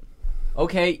do it.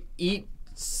 Okay, eat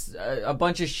a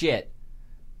bunch of shit.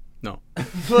 No.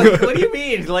 Like, what do you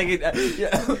mean? Like,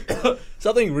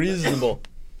 Something reasonable.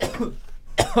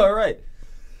 all right.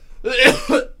 I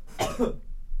feel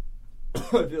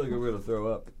like I'm gonna throw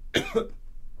up.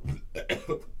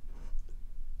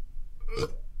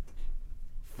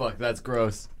 Fuck, that's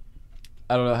gross.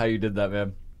 I don't know how you did that,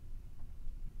 man.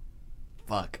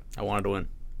 Fuck. I wanted to win.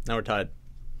 Now we're tied.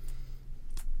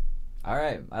 All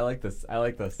right, I like this.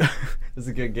 This is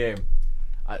a good game.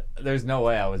 There's no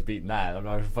way I was beating that.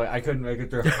 I couldn't make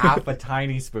it through half a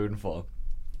tiny spoonful.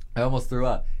 I almost threw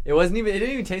up. It didn't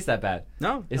even taste that bad.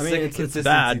 No, It's I mean, like a it's consistency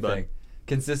bad, but thing.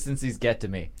 Consistencies get to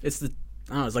me. it's I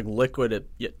don't know, it's like liquid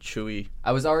yet chewy.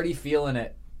 I was already feeling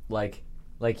it, like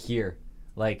here,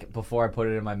 like before I put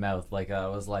it in my mouth. Like I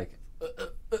was like a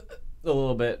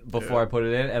little bit before I put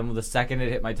it in, and the second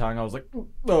it hit my tongue, I was like,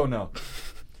 oh no.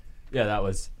 Yeah, that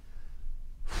was.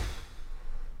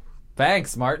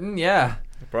 Thanks, Martin. Yeah.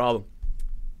 No problem.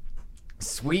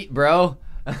 Sweet, bro.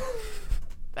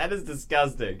 That is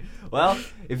disgusting. Well,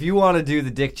 if you want to do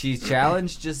the Dick Cheese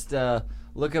Challenge, just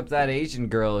look up that Asian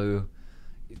girl who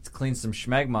cleans some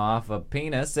schmegma off a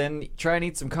penis and try and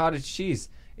eat some cottage cheese.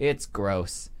 It's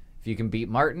gross. If you can beat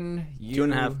Martin,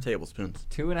 2.5 tablespoons.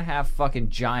 2.5 fucking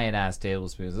giant-ass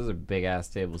tablespoons. Those are big-ass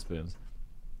tablespoons.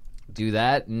 Do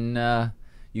that, and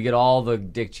you get all the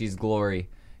Dick Cheese glory.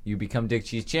 You become Dick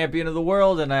Cheese Champion of the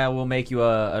world, and I will make you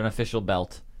an official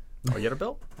belt. Oh, you get a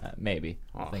belt? Maybe.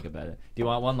 Oh. Think about it. Do you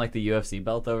want one like the UFC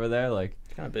belt over there? Like,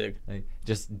 It's kind of big.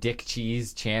 just Dick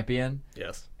Cheese Champion?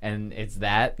 Yes. And it's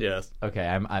that? Yes. Okay,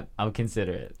 I'll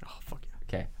consider it. Oh, fuck yeah.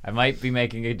 Okay, I might be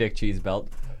making a Dick Cheese belt.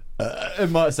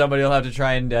 Somebody will have to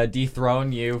try and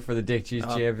dethrone you for the Dick Cheese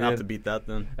I'll Champion. have to beat that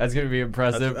then. That's going to be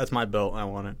impressive. That's my belt. I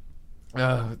want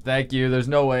it. Thank you. There's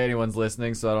no way anyone's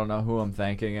listening, so I don't know who I'm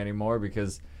thanking anymore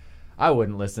because I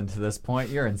wouldn't listen to this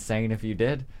point. You're insane if you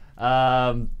did.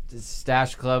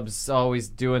 Stash Club's always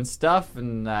doing stuff,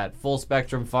 and that Full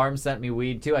Spectrum Farm sent me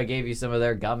weed too. I gave you some of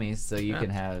their gummies, so you can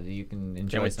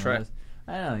enjoy wait to some try. of those.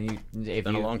 I don't know. It's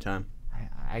been a long time.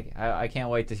 I can't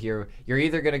wait to hear. You're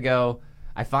either gonna go.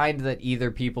 I find that either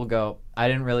people go, I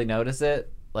didn't really notice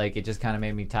it, like it just kind of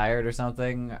made me tired or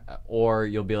something, or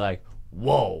you'll be like,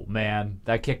 whoa, man,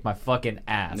 that kicked my fucking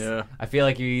ass. Yeah. I feel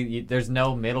like there's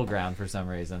no middle ground for some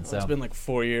reason. So, It's been like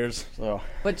 4 years, so.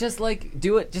 but just like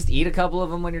do it, just eat a couple of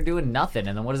them when you're doing nothing,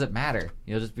 and then what does it matter?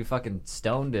 You'll just be fucking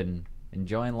stoned and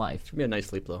enjoying life. It's gonna be a nice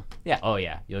sleep though. Yeah. Oh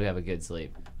yeah. You'll have a good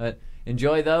sleep. But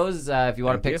enjoy those. If you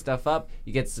want to Thank pick you. stuff up,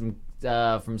 you get some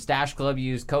from Stash Club.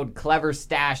 Use code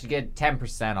CleverStash to get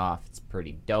 10% off. It's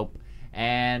pretty dope.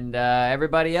 And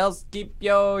everybody else, keep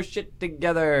your shit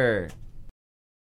together.